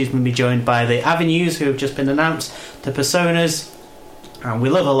 2021. She's going to be joined by the Avenues, who have just been announced, the Personas, and we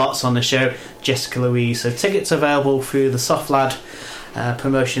love her lots on the show. Jessica Louise. So tickets available through the Soft Lad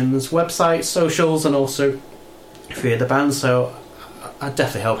Promotions website, socials, and also through the band. So I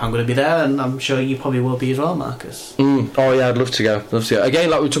definitely hope I'm going to be there, and I'm sure you probably will be as well, Marcus. Oh yeah, I'd love to go. Again,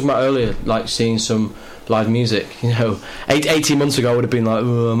 like we were talking about earlier, like seeing some live music. 18 months ago I would have been like,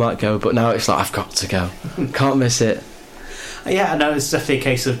 oh, I might go, but now it's like I've got to go. Can't miss it. Yeah, no, it's definitely a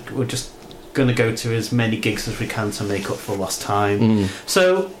case of we're just going to go to as many gigs as we can to make up for lost time.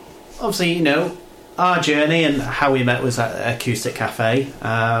 So obviously, our journey and how we met was at Acoustic Cafe.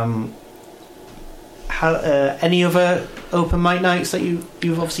 Any other open mic nights that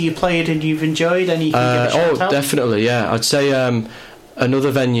you've played and you've enjoyed? Any you can give a shout out? Definitely, yeah. I'd say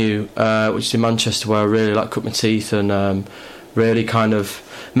another venue which is in Manchester where I really like cut my teeth and really kind of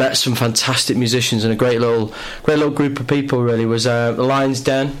met some fantastic musicians and a great little group of people. Really was the Lion's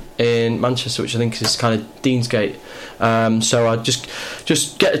Den in Manchester, which I think is kind of Deansgate. So I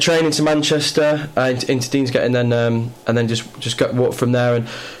just get a train into Manchester, into Deansgate, and then just walk from there and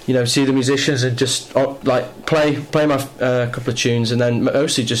see the musicians and just like play my couple of tunes, and then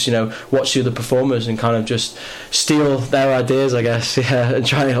mostly just watch the other performers and kind of just steal their ideas, I guess, and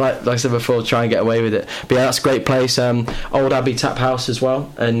try, like I said before, try and get away with it. But yeah, that's a great place. Old Abbey Tap House as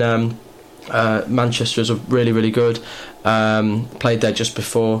well, and Manchester is really, really good. Played there just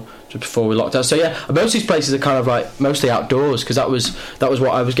before we locked down. So yeah, most of these places are kind of like mostly outdoors, because that was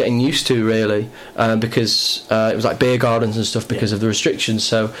what I was getting used to, really, because it was like beer gardens and stuff because of the restrictions.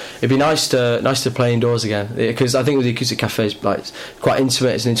 So it'd be nice to play indoors again, because I think with the Acoustic Cafe, it's quite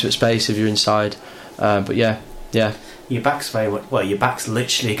intimate. It's an intimate space if you're inside. But yeah. Your back's your back's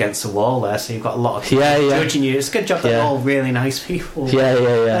literally against the wall there, so you've got a lot of people judging you. It's a good job that they're all really nice people.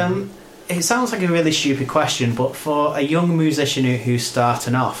 Yeah. It sounds like a really stupid question, but for a young musician who's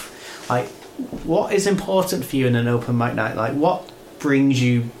starting off, like, what is important for you in an open mic night? Like, what brings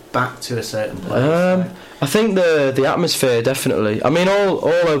you back to a certain place? I think the atmosphere, definitely. I mean, all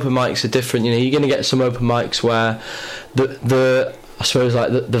open mics are different. You're going to get some open mics where the I suppose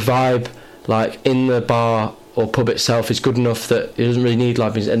like the vibe, like in the bar or pub itself, is good enough that it doesn't really need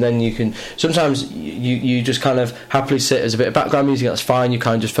live music, and then you can sometimes you just kind of happily sit as a bit of background music. That's fine. You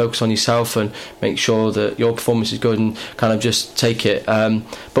kind of just focus on yourself and make sure that your performance is good and kind of just take it.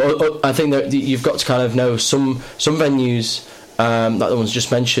 But I think that you've got to kind of know some venues, like the ones just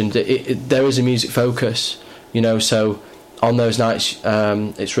mentioned, there is a music focus, so on those nights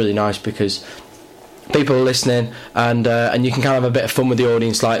it's really nice because people are listening, and you can kind of have a bit of fun with the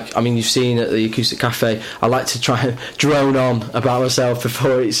audience. Like, I mean, you've seen at the Acoustic Cafe, I like to try and drone on about myself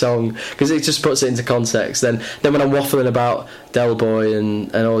before each song, because it just puts it into context. Then when I'm waffling about Del Boy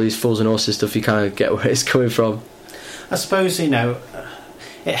and all these Fools and Horses stuff, you kind of get where it's coming from. I suppose, it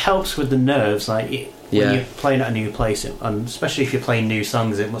helps with the nerves, like when you're playing at a new place, and especially if you're playing new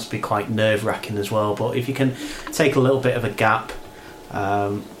songs, it must be quite nerve-wracking as well. But if you can take a little bit of a gap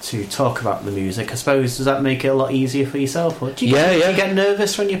to talk about the music, I suppose, does that make it a lot easier for yourself? Or do you get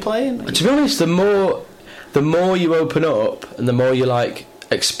nervous when you're playing? To be honest, the more you open up and the more you try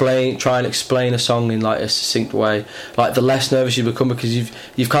and explain a song in like a succinct way, like the less nervous you become, because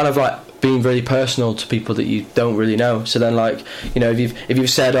you've kind of like been really personal to people that you don't really know. So then, like, if you've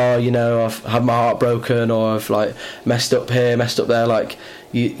said, I've had my heart broken, or I've like messed up here, messed up there, like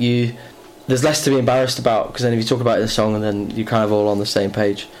you there's less to be embarrassed about, because then if you talk about the song, and then you're kind of all on the same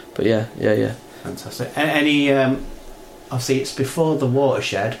page. But yeah. Fantastic. Any obviously it's before the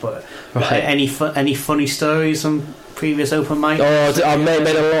Watershed, but any funny stories from previous open mics? I've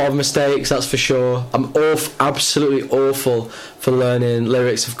made a lot of mistakes, that's for sure. I'm absolutely awful for learning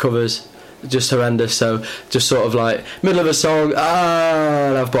lyrics of covers. Just horrendous. So just sort of like middle of a song,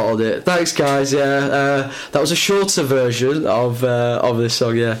 and I've bottled it. Thanks, guys. That was a shorter version of this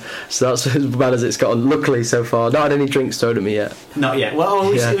song. So that's as bad as it's gotten. Luckily, so far, not had any drinks thrown at me yet. Not yet.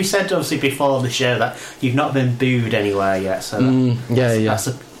 Well, we said obviously before the show that you've not been booed anywhere yet. So that's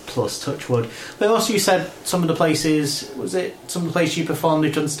a plus. Touch wood. But also, you said some of the places you performed,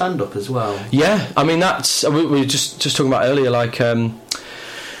 you've done stand up as well. Yeah, I mean that's we were just talking about earlier, like.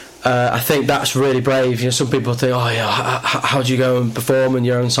 I think that's really brave. Some people think, how do you go and perform in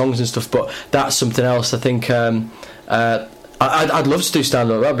your own songs and stuff? But that's something else. I think I'd love to do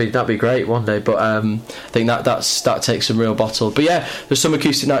stand up. That'd be great one day. But I think that takes some real bottle. But yeah, there's some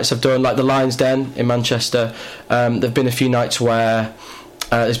acoustic nights I've done, like the Lion's Den in Manchester. There've been a few nights where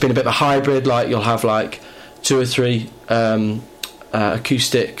there's been a bit of a hybrid. Like you'll have like 2 or 3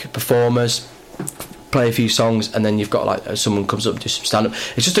 acoustic performers, play a few songs, and then you've got like someone comes up and do some stand-up.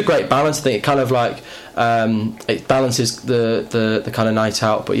 It's just a great balance. I think it kind of like it balances the kind of night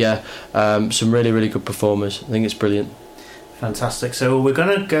out. But yeah, some really, really good performers. I think it's brilliant. Fantastic. So we're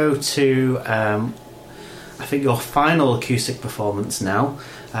going to go to, I think, your final acoustic performance now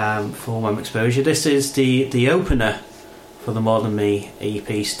for Wham Exposure. This is the opener for the More Than Me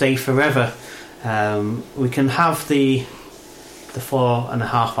EP, Stay Forever. We can have the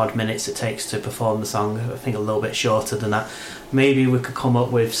 4.5 odd minutes it takes to perform the song. I think a little bit shorter than that. Maybe we could come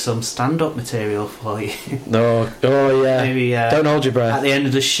up with some stand-up material for you. Oh yeah. Maybe don't hold your breath. At the end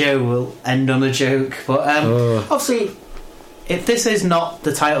of the show, we'll end on a joke. But obviously, if this is not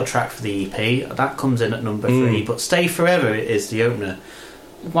the title track for the EP, that comes in at number 3. But Stay Forever is the opener.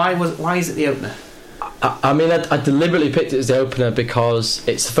 Why is it the opener? I mean, I deliberately picked it as the opener because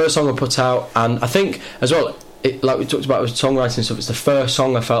it's the first song I put out, and I think as well, like we talked about with songwriting and stuff, it's the first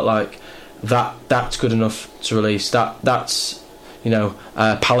song I felt like that's good enough to release. That's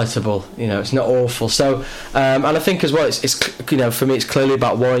palatable. It's not awful. So, and I think as well, it's for me, it's clearly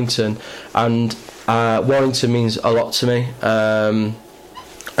about Warrington, and Warrington means a lot to me.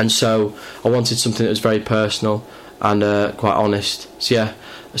 And so I wanted something that was very personal and quite honest. So yeah,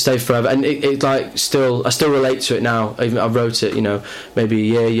 Stay Forever, and it like I still relate to it now. Even I wrote it,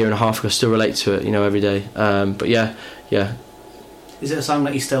 maybe a year and a half ago. I still relate to it, every day. But yeah. Is it a song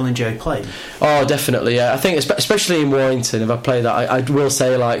that you still enjoy playing? Oh, definitely, yeah. I think especially in Warrington, if I play that, I will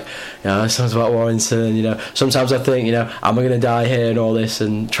say like, songs about Warrington. Sometimes I think, am I going to die here and all this,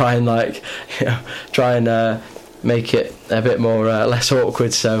 and try and make it a bit more less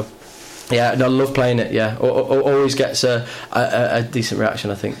awkward. So. Yeah, I love playing it. Yeah, always gets a decent reaction,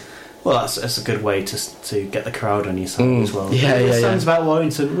 I think. Well, that's a good way to get the crowd on your side as well. Yeah. Songs about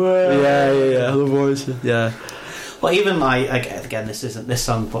Warrington. Yeah. I love Warrington. Yeah. Well, even again, this isn't this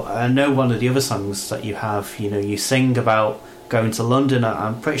song, but I know one of the other songs that you have. You sing about going to London.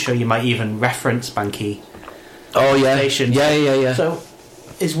 I'm pretty sure you might even reference Banky. Oh yeah. Station. Yeah. So,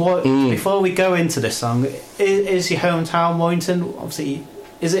 before we go into this song, is your hometown Warrington? Obviously.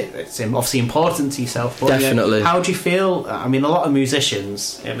 It's obviously important to yourself, but definitely. How do you feel? I mean, a lot of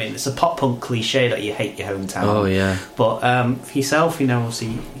musicians, it's a pop punk cliche that you hate your hometown. Oh yeah. But for yourself,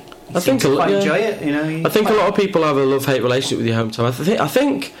 obviously, I think quite enjoy it. I think a lot of people have a love-hate relationship with your hometown. I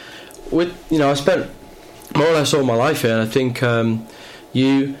think with I spent more or less all my life here, and I think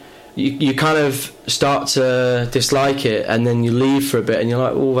you kind of start to dislike it, and then you leave for a bit, and you're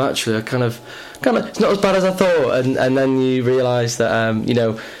like, oh, actually, I kind of it's not as bad as I thought, and then you realise that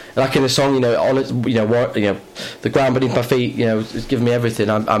like in the song, the ground beneath my feet, it's giving me everything.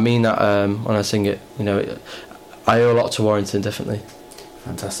 I mean that when I sing it, I owe a lot to Warrington, definitely.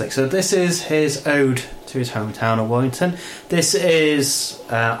 Fantastic. So this is his ode to his hometown of Warrington. This is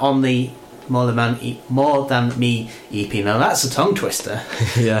on the More Than Me EP. Now that's a tongue twister.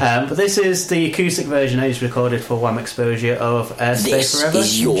 Yeah. But this is the acoustic version that is recorded for Wham Exposure of Stay Forever. This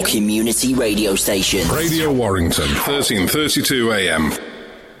is your community radio station. Radio Warrington, 1332 AM.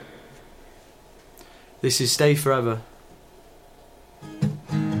 This is Stay Forever.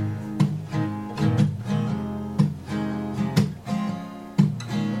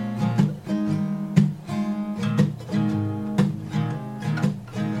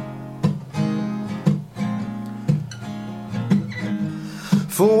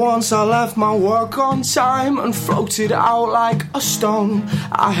 For once I left my work on time and floated out like a stone.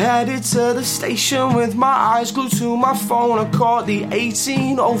 I headed to the station with my eyes glued to my phone. I caught the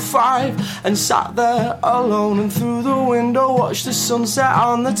 1805 and sat there alone, and through the window watched the sunset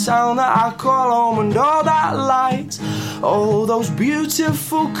on the town that I call home. And all that light, all those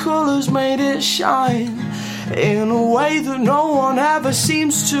beautiful colours made it shine in a way that no one ever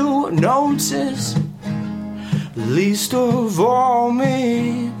seems to notice, least of all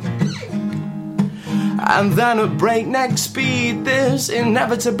me. And then at breakneck speed this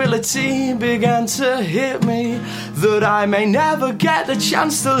inevitability began to hit me, that I may never get the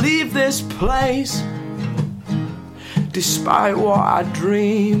chance to leave this place, despite what I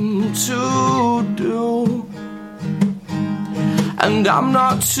dream to do. And I'm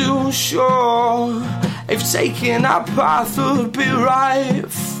not too sure if taking that path would be right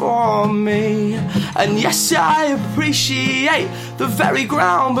for me. And yes, I appreciate the very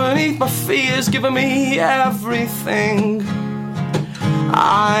ground beneath my feet has given me everything.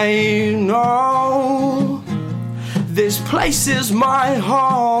 I know this place is my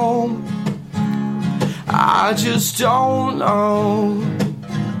home. I just don't know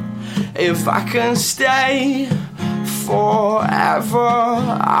if I can stay forever.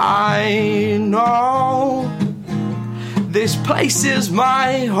 I know this place is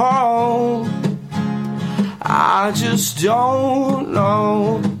my home. I just don't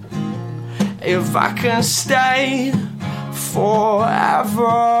know if I can stay forever.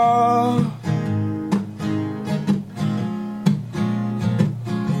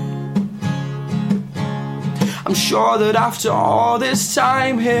 I'm sure that after all this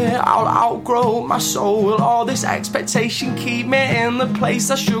time here, I'll outgrow my soul. Will all this expectation keep me in the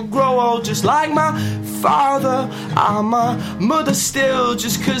place I should grow old? Just like my father and my mother still.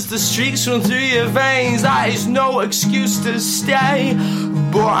 Just 'cause the streets run through your veins, that is no excuse to stay.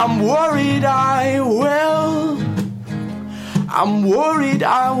 But I'm worried I will. I'm worried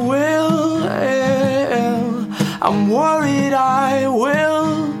I will. I'm worried I will.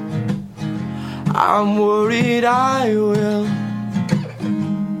 I'm worried I will.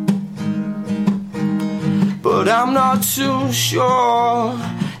 But I'm not too sure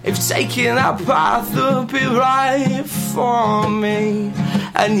if taking that path will be right for me.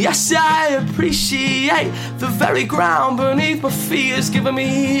 And yes, I appreciate the very ground beneath my feet has given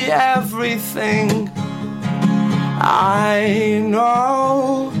me everything. I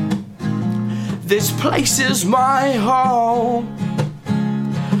know this place is my home.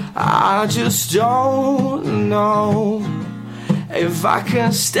 I just don't know if I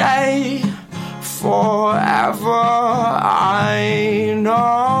can stay forever. I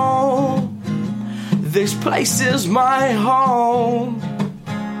know this place is my home.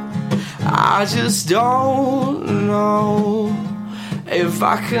 I just don't know if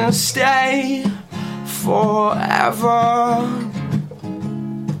I can stay forever.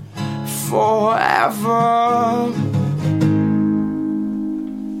 Forever.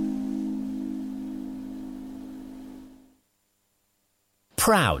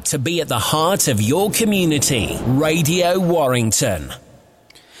 Proud to be at the heart of your community. Radio Warrington.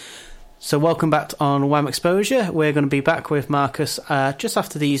 So welcome back on Wham Exposure. We're going to be back with Marcus just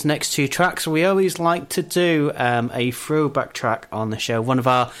after these next two tracks. We always like to do a throwback track on the show, one of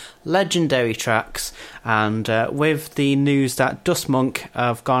our legendary tracks. And with the news that Dust Monk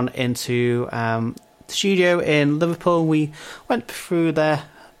have gone into the studio in Liverpool, we went through their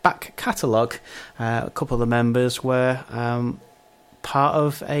back catalogue. A couple of the members were part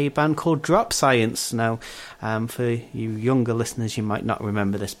of a band called Drop Science. Now, for you younger listeners, you might not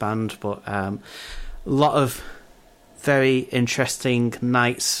remember this band, but a lot of very interesting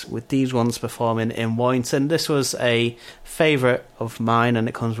nights with these ones performing in Warrington. This was a favourite of mine, and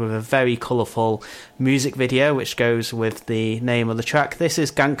it comes with a very colourful music video which goes with the name of the track. This is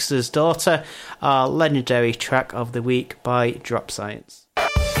Gangster's Daughter, our legendary track of the week by Drop Science.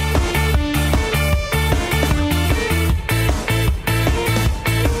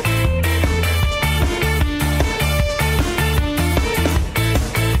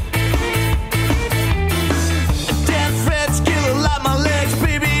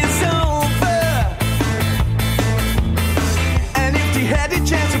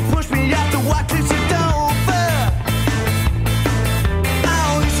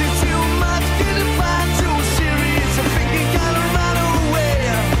 Too much, get it fine, too serious. I'm thinking kinda right away.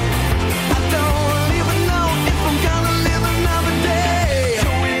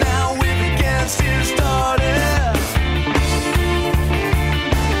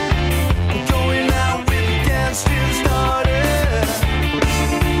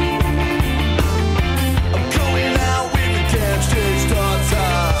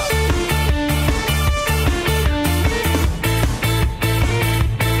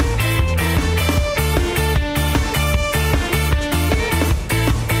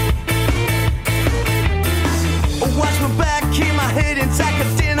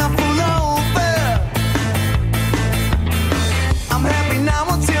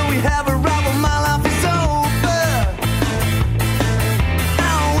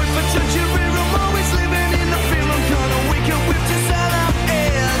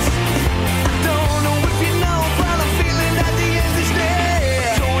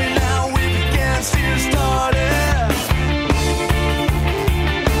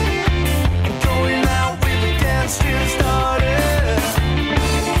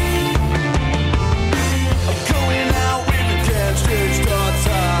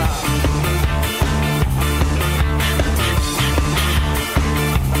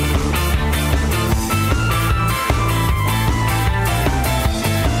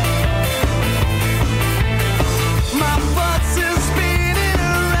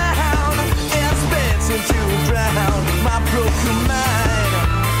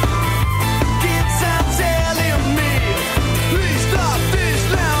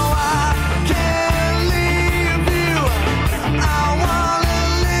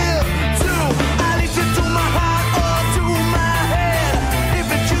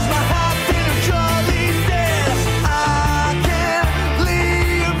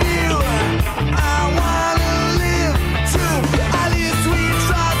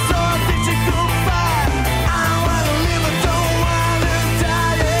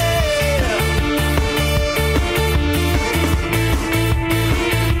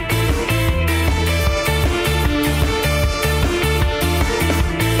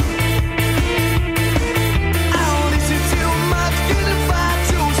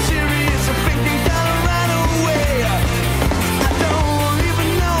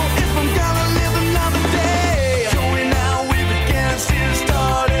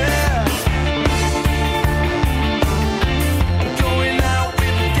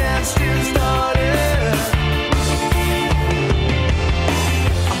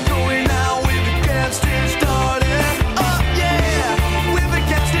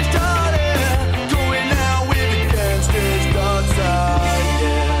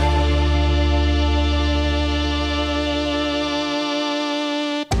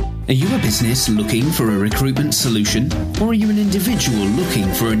 Are you a business looking for a recruitment solution, or are you an individual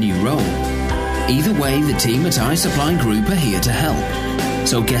looking for a new role? Either way, the team at iSupply Group are here to help.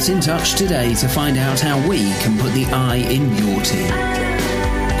 So get in touch today to find out how we can put the I in your team.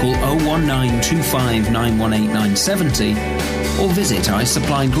 Call 01925918970 or visit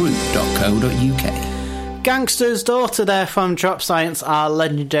isupplygroup.co.uk. Gangster's Daughter there from Drop Science, our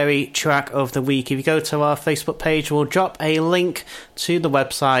legendary track of the week. If you go to our Facebook page, we'll drop a link to the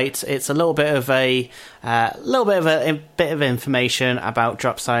website. It's a little bit of bit of information about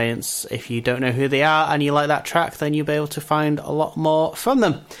Drop Science. If you don't know who they are and you like that track, then you'll be able to find a lot more from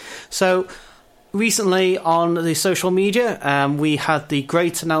them. So recently on the social media, we had the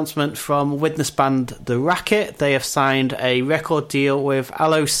great announcement from witness band The Racket. They have signed a record deal with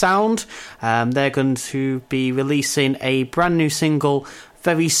Allo Sound. They're going to be releasing a brand new single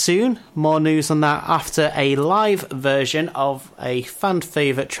very soon. More news on that after a live version of a fan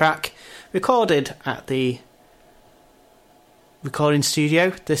favourite track recorded at the recording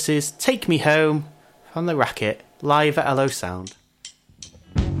studio. This is Take Me Home from The Racket, live at Allo Sound.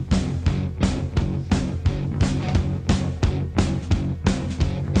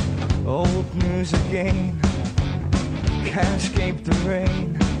 Old news again, can't escape the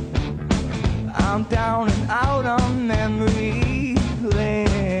rain. I'm down and out on memory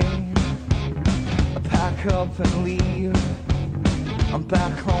lane. I pack up and leave, I'm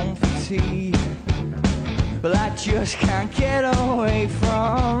back home for tea. But I just can't get away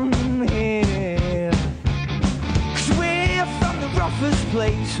from here. 'Cause we're from the roughest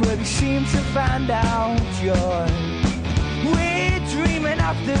place where we seem to find out joy. We're dreaming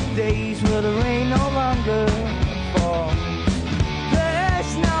of the days where the rain no longer falls.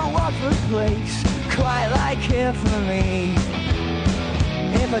 There's no other place quite like here for me.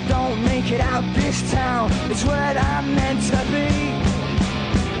 If I don't make it out this town, it's where I'm meant to be.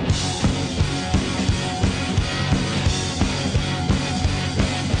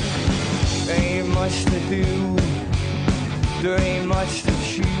 There ain't much to do, there ain't much to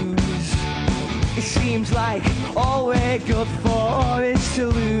choose. It seems like all we're good for is to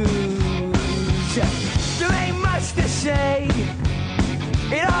lose. There ain't much to say,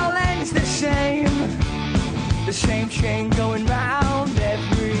 it all ends the same chain going round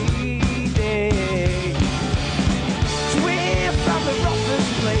every day. So we're from the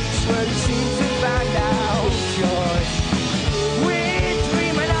roughest place where we seem to find out joy. We're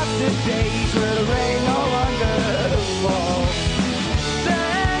dreaming of the days where the rain no longer falls.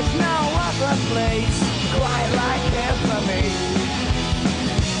 There's no other place quite like here for me.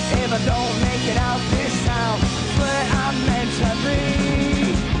 If I don't make it out this town, it's where I'm meant to be.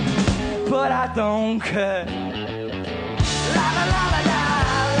 But I don't care. La la la la la,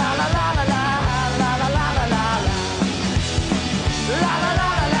 la la la la la, la la la la la, la la la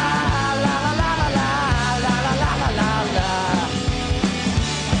la la, la la la la la, la la la la la.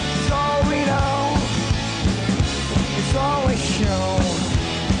 It's all we know, it's always shown.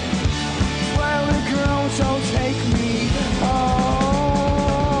 It's where we're grown, so take me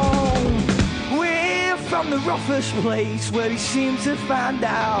home. We're from the roughest place where we seem to find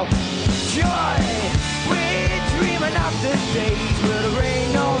out joy. We're dreaming of the days where the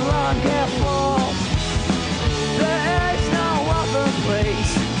rain no longer falls. There's no other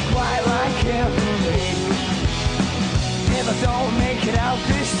place quite like here for me. If I don't make it out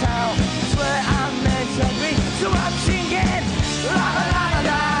this town, it's where I'm meant to be. So I'm singing la la la la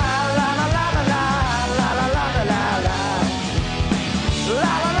la, la la la la la, la la la la la, la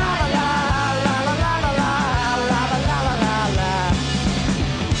la la la la, la la la la la, la la la la la.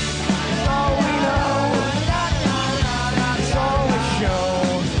 It's all we know, it's always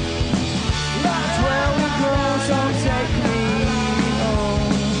shown. That's where we go, so take me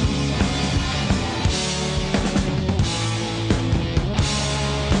home.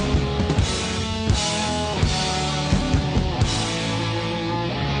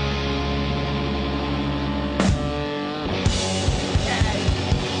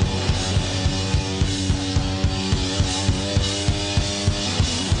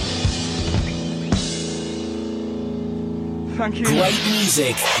 Thank you. Great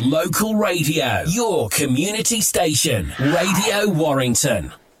music, local radio, your community station, Radio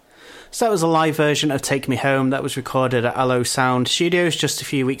Warrington. So that was a live version of Take Me Home that was recorded at Allo Sound Studios just a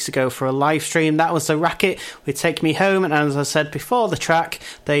few weeks ago for a live stream. That was The Racket with Take Me Home, and as I said before the track,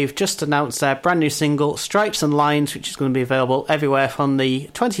 they've just announced their brand new single Stripes and Lines, which is going to be available everywhere from the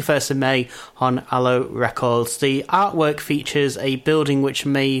 21st of May on Allo Records. The artwork features a building which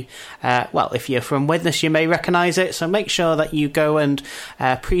may, if you're from Widnes, you may recognise it, so make sure that you go and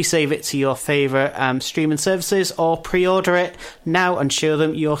pre-save it to your favourite streaming services or pre-order it now and show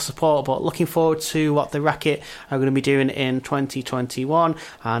them your support. But looking forward to what The Racket are going to be doing in 2021,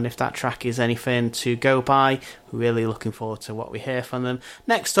 and if that track is anything to go by, really looking forward to what we hear from them.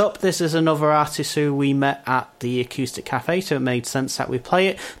 Next up, this is another artist who we met at the Acoustic Cafe, so it made sense that we play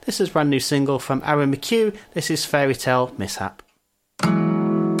it. This is a brand new single from Aaron McHugh. This is Fairy Tale Mishap.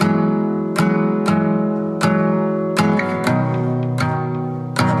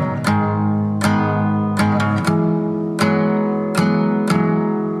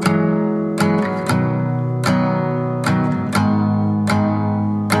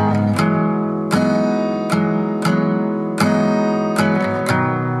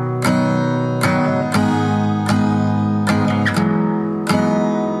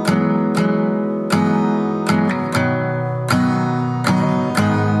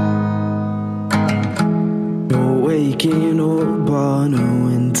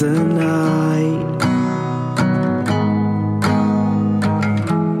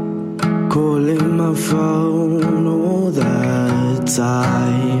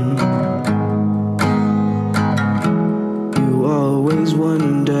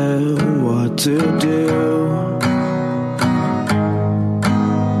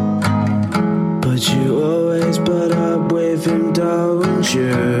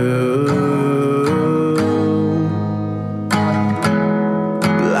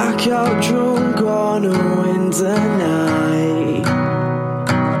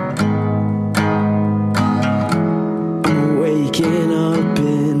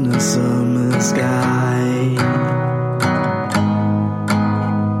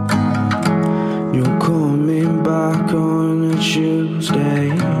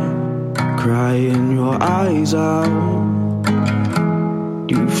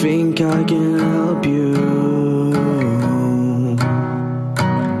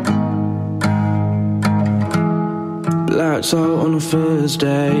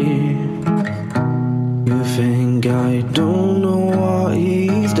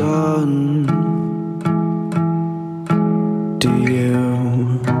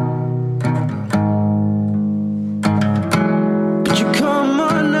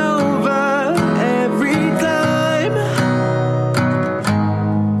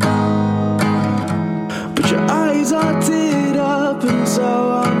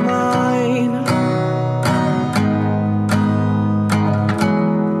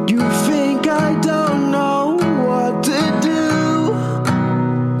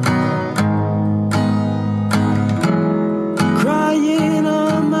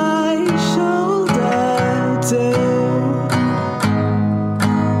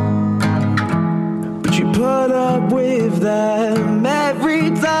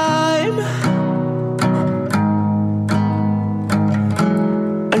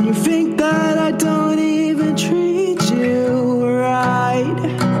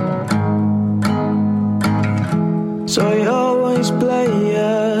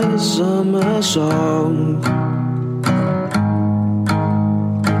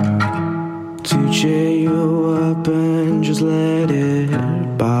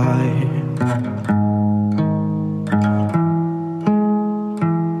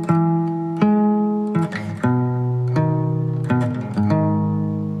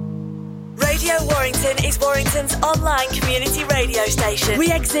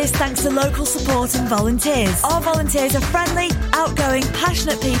 Thanks to local support and volunteers. Our volunteers are friendly, outgoing,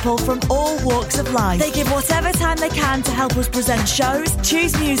 passionate people from all walks of life. They give whatever time they can to help us present shows,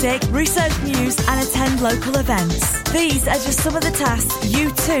 choose music, research news and attend local events. These are just some of the tasks you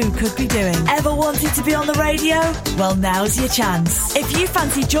too could be doing. Ever wanted to be on the radio? Well, now's your chance. If you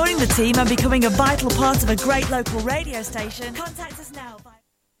fancy joining the team and becoming a vital part of a great local radio station, contact us now.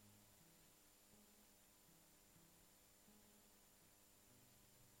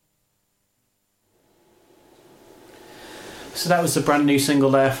 So that was the brand new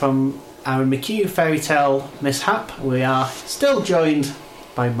single there from Aaron McHugh, Fairy Tale Mishap. We are still joined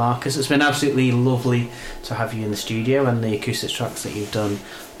by Marcus. It's been absolutely lovely to have you in the studio, and the acoustic tracks that you've done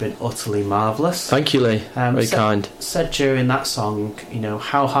have been utterly marvellous. Thank you, Lee. Very kind. Said during that song,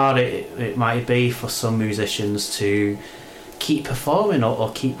 how hard it might be for some musicians to keep performing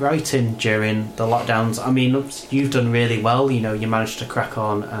or keep writing during the lockdowns? I mean, you've done really well. You know, you managed to crack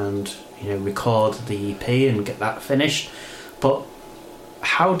on and, you know, record the EP and get that finished. But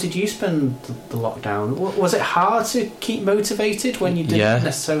how did you spend the lockdown? Was it hard to keep motivated when you didn't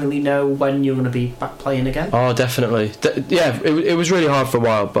necessarily know when you were going to be back playing again? Oh, definitely. It was really hard for a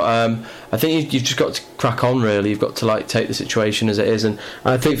while, but I think you've just got to crack on, really. You've got to, like, take the situation as it is. And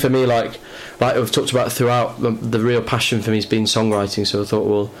I think for me, like we've talked about throughout, the real passion for me has been songwriting. So I thought,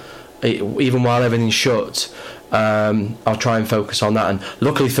 well, even while everything's shut, I'll try and focus on that. And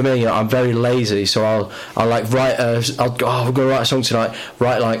luckily for me, you know, I'm very lazy, so I'll like write I'm going to write a song tonight,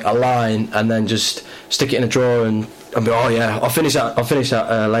 write like a line, and then just stick it in a drawer and be, oh yeah, I'll finish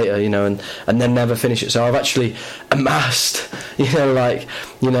that later, you know, and then never finish it. So I've actually amassed,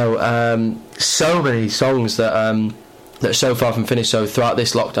 so many songs that are so far from finished. So throughout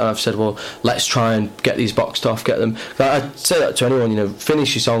this lockdown, I've said, well, let's try and get these boxed off, get them. I say that to anyone, you know,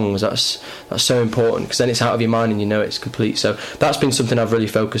 finish your songs. That's so important, because then it's out of your mind and you know it's complete. So that's been something I've really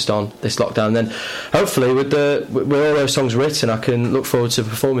focused on this lockdown. And then hopefully with all those songs written, I can look forward to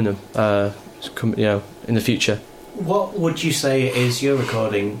performing them, in the future. What would you say is your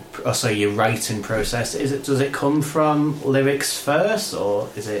your writing process? Does it come from lyrics first, or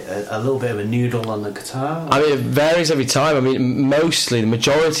is it a little bit of a noodle on the guitar? I mean, it varies every time. I mean, mostly the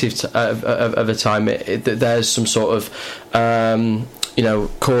majority of the time, there's some sort of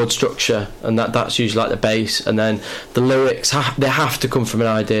chord structure, and that's usually like the bass, and then the lyrics they have to come from an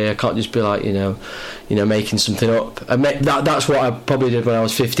idea. I can't just be like making something up. That's what I probably did when I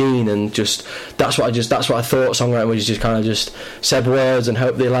was 15, and that's what I thought songwriting was. Just kind of just said words and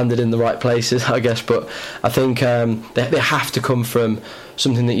hope they landed in the right places, I guess. But I think they have to come from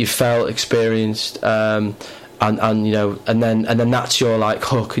something that you felt, experienced, and then that's your like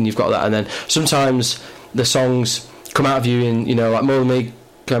hook, and you've got that. And then sometimes the songs come out of you in, like More Than Me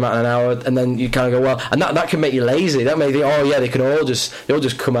came out in an hour, and then you kind of go, well, and that can make you lazy. That may think, oh yeah, they all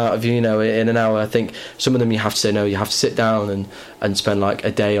just come out of you, in an hour. I think some of them you have to say no, you have to sit down and spend like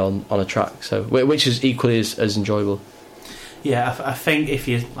a day on a track, so which is equally as enjoyable. Yeah, I think if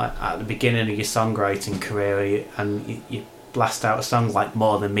you're like at the beginning of your songwriting career and you blast out a song like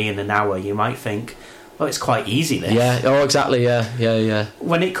More Than Me in an hour, you might think, oh, it's quite easy this. Yeah, oh exactly, yeah.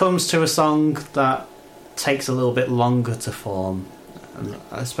 When it comes to a song that takes a little bit longer to form, and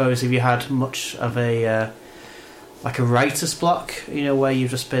I suppose, have you had much of a writer's block, where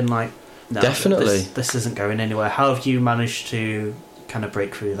you've just been like, no, definitely this isn't going anywhere? How have you managed to kind of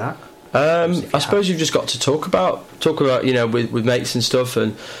break through that? I suppose you've just got to talk about with mates and stuff,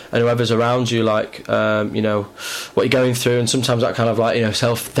 and whoever's around you, like what you're going through, and sometimes that kind of like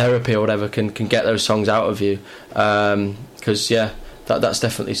self-therapy or whatever can get those songs out of you, because that's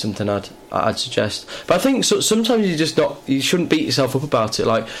definitely something I'd suggest. But I think sometimes you shouldn't beat yourself up about it.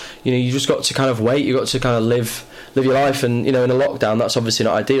 Like, you just got to kind of wait. You got to kind of live your life. And in a lockdown, that's obviously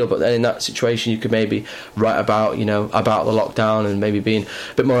not ideal. But then in that situation, you could maybe write about the lockdown and maybe being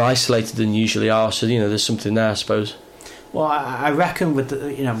a bit more isolated than you usually are. So there's something there, I suppose. Well, I reckon with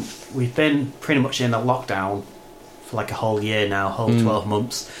we've been pretty much in a lockdown for like a whole year now, 12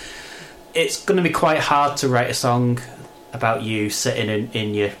 months. It's going to be quite hard to write a song about you sitting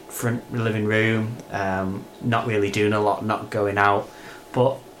in your front living room, not really doing a lot, not going out.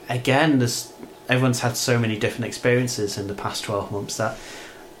 But again, everyone's had so many different experiences in the past 12 months that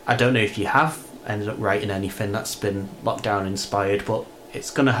I don't know if you have ended up writing anything that's been lockdown inspired, but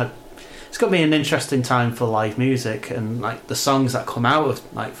it's gonna be an interesting time for live music and like the songs that come out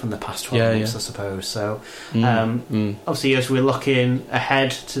of like from the past 12 months, I suppose. So obviously, as we're looking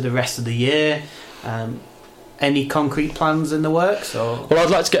ahead to the rest of the year, any concrete plans in the works? Or? Well,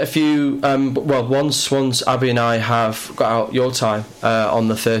 I'd like to get a few. Once Abby and I have got out Your Time on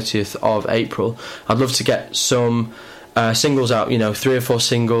the 30th of April, I'd love to get some singles out. 3 or 4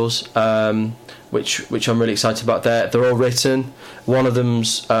 singles, which I'm really excited about. They're all written. One of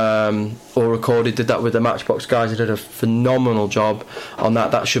them's all recorded. Did that with the Matchbox guys. They did a phenomenal job on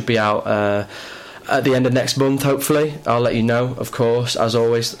that. That should be out at the end of next month, hopefully. I'll let you know, of course, as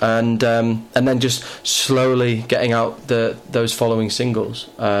always, and then just slowly getting out those following singles,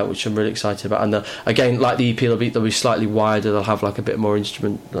 which I'm really excited about. And again, like the EP, they'll be slightly wider. They'll have like a bit more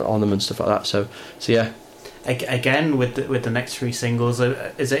instrument on them and stuff like that. So yeah. Again, with the next 3 singles,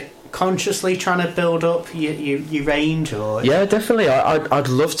 is it consciously trying to build up your range? Or yeah, definitely. I'd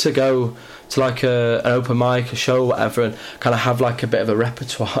love to go to like an open mic, a show, whatever, and kind of have like a bit of a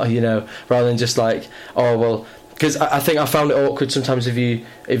repertoire, rather than just like, oh well, because I think I found it awkward sometimes if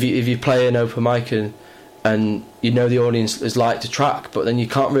you play an open mic and you know the audience is liked a track, but then you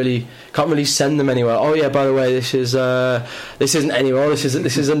can't really send them anywhere. Oh yeah, by the way, this isn't anywhere. This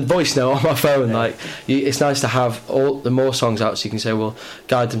is a voice note on my phone. Like, it's nice to have the more songs out, so you can say, well,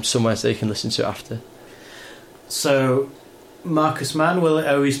 guide them somewhere so they can listen to it after. So, Marcus Mann, will it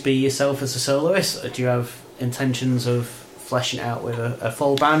always be yourself as a soloist, or do you have intentions of fleshing it out with a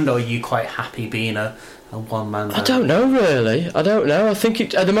full band, or are you quite happy being a one-man band? I don't know, really. I don't know. I think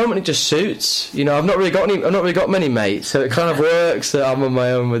at the moment it just suits. You know, I've not really got many mates, so it kind of works that I'm on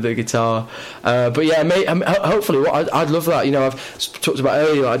my own with the guitar. But yeah, hopefully, I'd love that. You know, I've talked about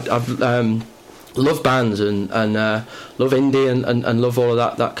earlier. I've love bands and love indie and love all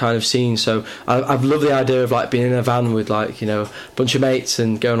of that kind of scene. So I've loved the idea of like being in a van with, like, you know, a bunch of mates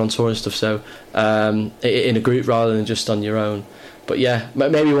and going on tour and stuff. So in a group rather than just on your own. But yeah,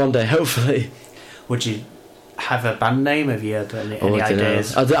 maybe one day, hopefully. Would you have a band name? Have you had any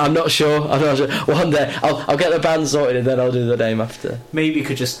ideas? I'm not sure. One day I'll get the band sorted and then I'll do the name after. Maybe you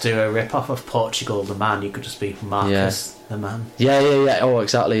could just do a rip-off of Portugal the Man. You could just be Marcus the Man. Yeah. Oh,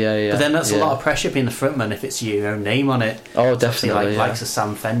 exactly. Yeah. But then that's a lot of pressure being the frontman if it's your own name on it. Oh, definitely. Likes of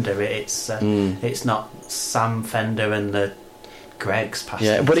Sam Fender. It's not Sam Fender and the Greggs.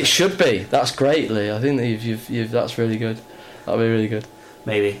 Yeah, but it should be. That's great, Lee. I think that you've that's really good. That'll be really good.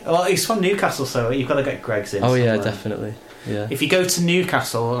 Maybe. Well, he's from Newcastle, so you've got to get Greggs in. Oh somewhere. yeah, definitely. Yeah. If you go to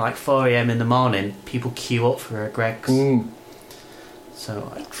Newcastle like 4 a.m. in the morning, people queue up for a Greggs.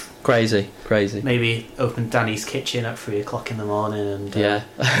 So crazy. Maybe open Danny's Kitchen at 3 o'clock in the morning, and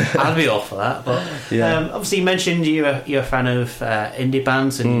I'd be all for that. But obviously, you mentioned you're a fan of indie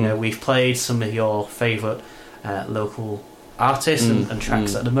bands, and you know we've played some of your favourite local artists and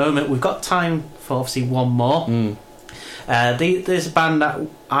tracks at the moment. We've got time for obviously one more. There's a band that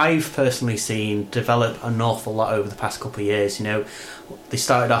I've personally seen develop an awful lot over the past couple of years. You know, they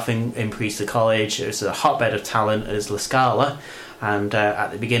started off in Priestley College. It was a hotbed of talent as La Scala, and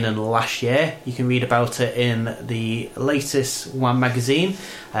at the beginning of last year, you can read about it in the latest One magazine.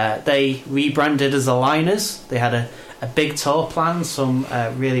 They rebranded as Aligners. They had a big tour plan, some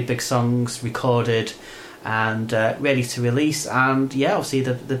really big songs recorded and ready to release. And yeah, obviously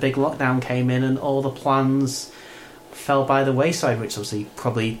the big lockdown came in, and all the plans fell by the wayside, which obviously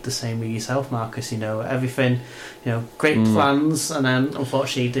probably the same with yourself, Marcus. You know, everything, you know, great plans, and then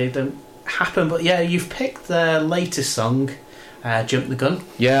unfortunately they don't happen. But yeah, you've picked their latest song, Jump the Gun.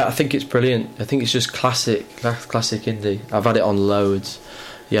 Yeah, I think it's brilliant. I think it's just classic indie. I've had it on loads.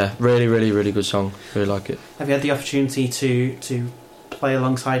 Yeah, really, really, really good song. Really like it. Have you had the opportunity to play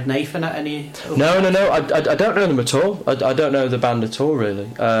alongside Nathan at any? No. I don't know them at all. I don't know the band at all, really.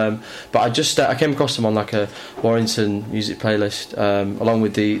 But I just I came across them on like a Warrington music playlist, along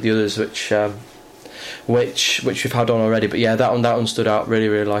with the others which we've had on already. But yeah, that one stood out. Really,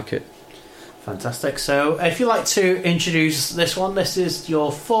 really like it. Fantastic. So if you'd like to introduce this one, this is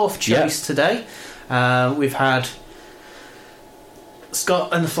your fourth choice today. We've had Scott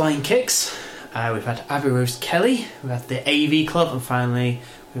and the Flying Kicks. We've had Abbey Rose Kelly, we've had the AV Club, and finally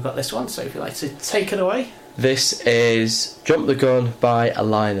we've got this one. So if you'd like to take it away. This is Jump the Gun by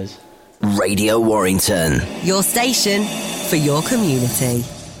Aligners. Radio Warrington. Your station for your community.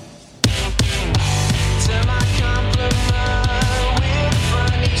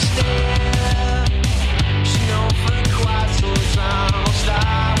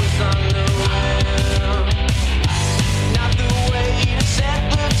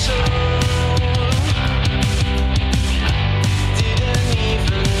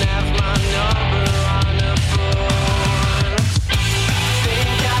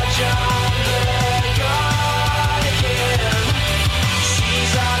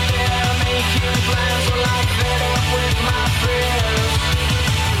 She's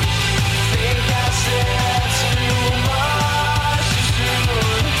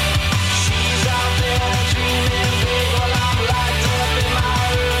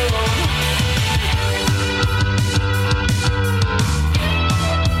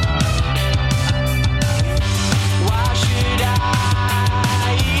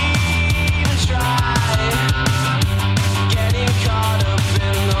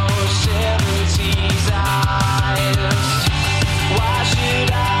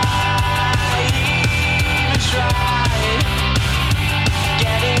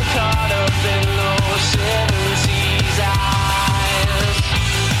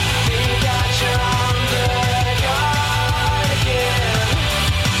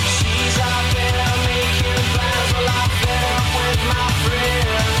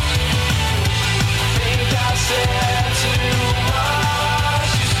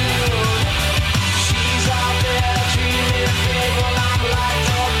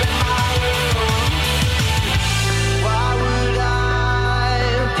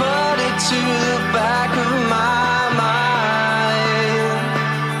to the back of my mind.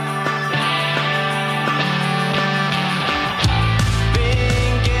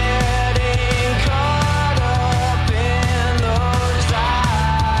 Been getting caught up in those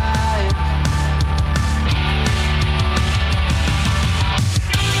eyes.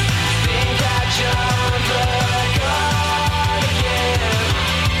 Think I jumped the gun again.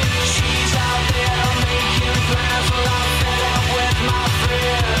 She's out there making plans while I'm fed up with my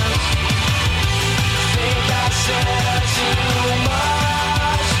friends. Think I said too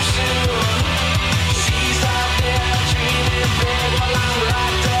much too soon. She's out there dreaming big while I'm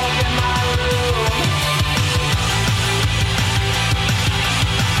locked up in my room.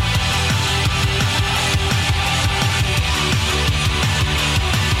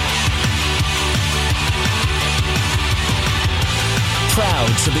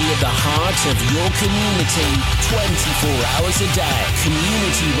 Proud to be at the heart of your community 24 hours a day.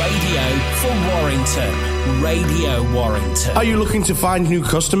 Community radio for Warrington. Radio Warrington. Are you looking to find new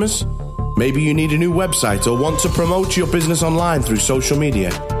customers? Maybe you need a new website or want to promote your business online through social media.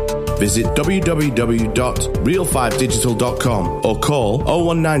 Visit www.real5digital.com or call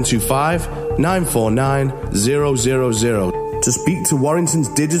 01925 949 000 to speak to Warrington's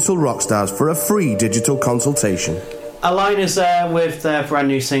digital rockstars for a free digital consultation. Align is there with their brand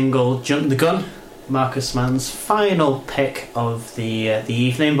new single Jump the Gun, Marcus Mann's final pick of the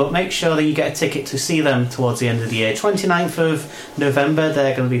evening, but make sure that you get a ticket to see them towards the end of the year. 29th of November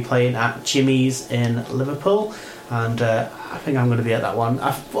they're going to be playing at Jimmy's in Liverpool, and I think I'm going to be at that one.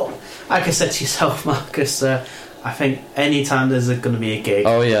 Like I said to yourself, Marcus, I think any time there's going to be a gig,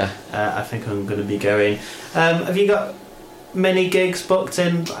 I think I'm going to be going. Have you got many gigs booked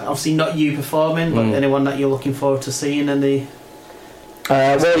in? Obviously not you performing, but anyone that you're looking forward to seeing in the...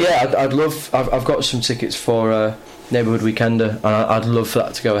 Well, yeah, I'd love... I've got some tickets for Neighbourhood Weekender, and I'd love for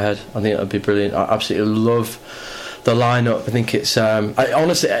that to go ahead. I think that would be brilliant. I absolutely love the lineup. I think it's...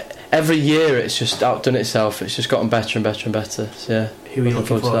 honestly, every year it's just outdone itself. It's just gotten better and better and better. So, yeah. Who are you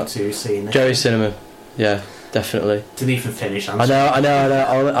looking forward to seeing? Jerry Cinnamon. Yeah. Definitely. Didn't even finish. I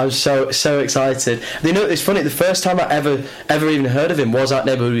know. I was so excited. You know, it's funny. The first time I ever even heard of him was at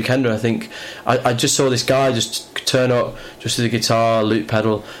Neighbourhood Weekender. I think I just saw this guy just turn up just with a guitar, loop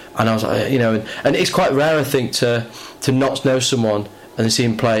pedal, and I was like, you know, and it's quite rare, I think, to not know someone and then see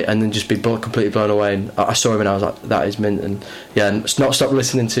him play and then just be completely blown away. And I saw him and I was like, that is mint. And yeah, and not stopped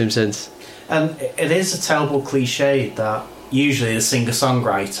listening to him since. And it is a terrible cliche that usually the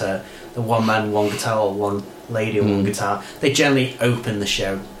singer-songwriter, the one man, one guitar, or one lady or one guitar, they generally open the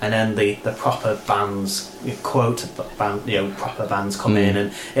show, and then the proper bands, proper bands come in,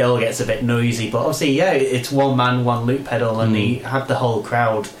 and it all gets a bit noisy. But obviously, yeah, it's one man, one loop pedal, and he had the whole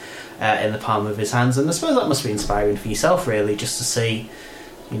crowd in the palm of his hands. And I suppose that must be inspiring for yourself, really, just to see,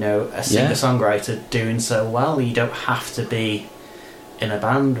 you know, a singer-songwriter doing so well. You don't have to be in a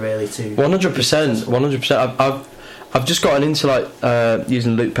band, really, to... 100%. I've just gotten into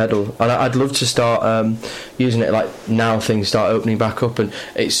using loop pedal, and I'd love to start using it now things start opening back up, and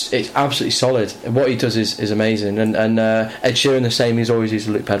it's absolutely solid. What he does is amazing, and Ed Sheeran the same. He's always used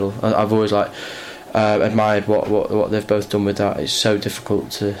a loop pedal. I've always admired what they've both done with that. It's so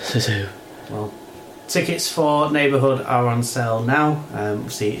difficult to do. Well, tickets for Neighbourhood are on sale now.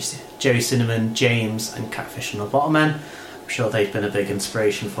 See, it's Jerry Cinnamon, James, and Catfish and the Bottommen. I'm sure they've been a big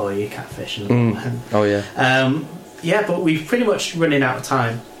inspiration for you, Catfish and the Bottommen. Oh yeah. Yeah, but we've pretty much running out of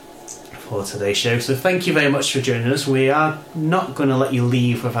time for today's show, so thank you very much for joining us. We are not going to let you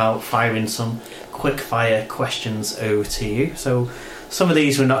leave without firing some quick fire questions over to you. So some of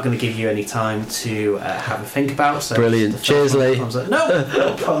these we're not going to give you any time to have a think about. So brilliant. Cheers, Lee.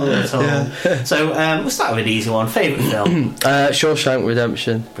 No problem at all. Yeah. So we'll start with an easy one. Favourite film? Shawshank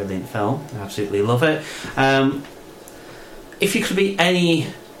Redemption. Brilliant film. Absolutely love it. If you could be any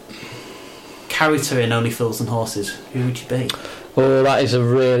character in Only Fools and Horses, who would you be? Oh, that is a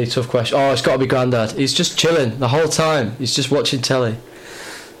really tough question. Oh, it's got to be Grandad. He's just chilling the whole time. He's just watching telly.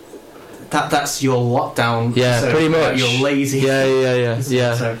 That's your lockdown. Yeah, so pretty much. You're lazy. Yeah.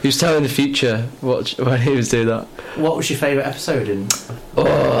 So, he was telling the future when he was doing that. What was your favourite episode in?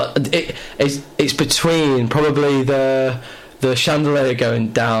 Oh, it's between probably the chandelier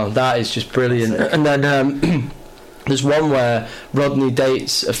going down. That is just brilliant. And then there's one where Rodney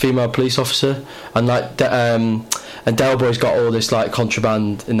dates a female police officer, and and Del Boy's got all this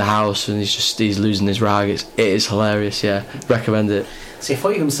contraband in the house, and he's losing his rag. It is hilarious. Yeah, recommend it. See, I thought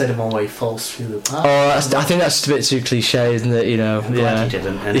you were going to say the one where he falls through the path. Oh, I think that's a bit too cliche, isn't it? You know. I'm glad you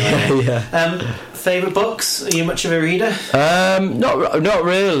didn't. Anyway. Yeah. Favourite books? Are you much of a reader? Not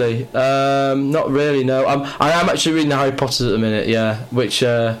really. Not really. No. I am actually reading the Harry Potters at the minute. Yeah, which.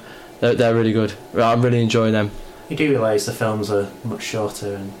 They're really good. I'm really enjoying them. You do realise the films are much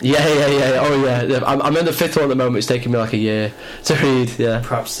shorter. And Yeah. Oh, yeah. I'm in the 5th one at the moment. It's taking me like a year to read, yeah.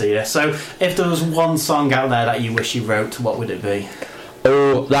 Props to you. So, if there was one song out there that you wish you wrote, what would it be?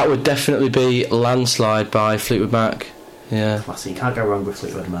 Oh, that would definitely be Landslide by Fleetwood Mac. Yeah. Classic. You can't go wrong with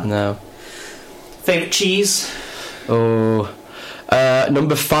Fleetwood Mac. No. Favourite cheese? Oh,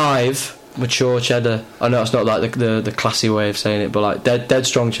 number 5, mature cheddar. I know it's not like the classy way of saying it, but like dead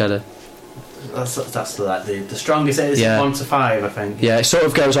strong cheddar. That's like the strongest it is, 1 to 5, I think. Yeah, it sort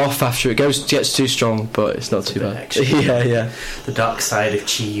of goes off after it gets too strong, but it's not too bad. Yeah. The dark side of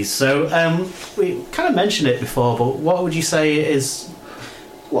cheese. So we kind of mentioned it before, but what would you say is,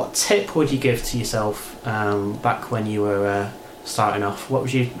 what tip would you give to yourself back when you were starting off? What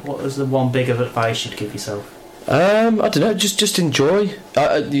was the one big of advice you'd give yourself? I don't know, just enjoy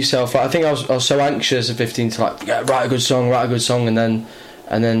yourself. I think I was so anxious at 15 to write a good song, and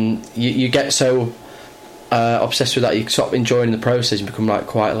then you get so obsessed with that you stop enjoying the process and become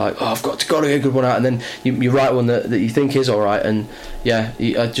quite I've got to get a good one out, and then you write one that you think is alright, and I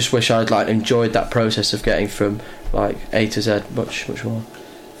just wish I'd enjoyed that process of getting from A to Z much more.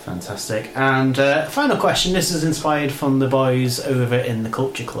 Fantastic. And final question, this is inspired from the boys over in the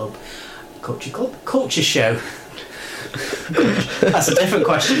Culture Show. That's a different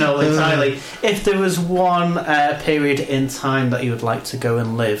question entirely. If there was one period in time that you would like to go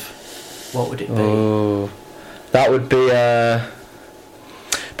and live, what would it be? Oh, that would be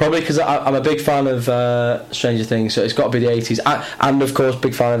probably because I'm a big fan of Stranger Things, so it's got to be the 80s, and of course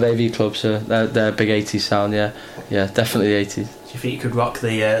big fan of AV Club, so they're big 80s sound. Yeah, definitely the 80s. Do you think you could rock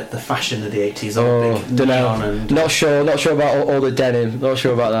the fashion of the 80s? Don't know. Not sure about all the denim. Not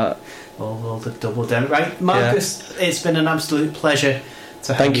sure about that. All the double denim. Right, Marcus, It's been an absolute pleasure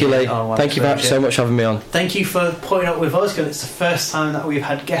to have Thank you, Lee. Thank you so much for having me on. Thank you for putting up with us, because it's the first time that we've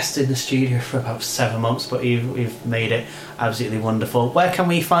had guests in the studio for about 7 months, but you've made it absolutely wonderful. Where can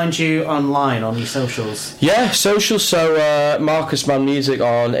we find you online, on your socials? Yeah, socials, so Marcus Mann Music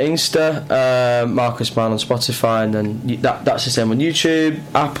on Insta, Marcus Mann on Spotify, and then that's the same on YouTube,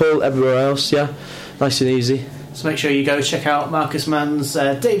 Apple, everywhere else, nice and easy. So make sure you go check out Marcus Mann's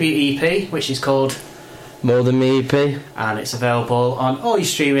debut EP, which is called More Than Me EP, and it's available on all your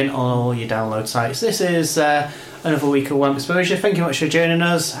streaming, on all your download sites. This is another week of Wham Exposure. Thank you much for joining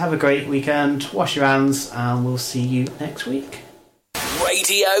us. Have a great weekend, wash your hands, and we'll see you next week.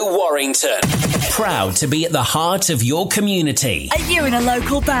 Radio Warrington, proud to be at the heart of your community. Are you in a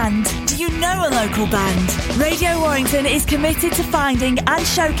local band? Do you know a local band? Radio Warrington is committed to finding and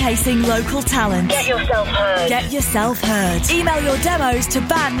showcasing local talent. Get yourself heard. Get yourself heard. Email your demos to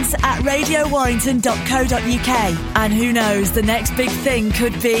bands@radiowarrington.co.uk. And who knows, the next big thing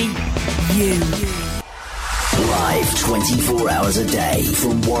could be you. Live 24 hours a day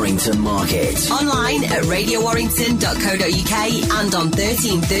from Warrington Market. Online at radiowarrington.co.uk and on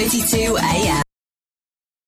 1332 AM.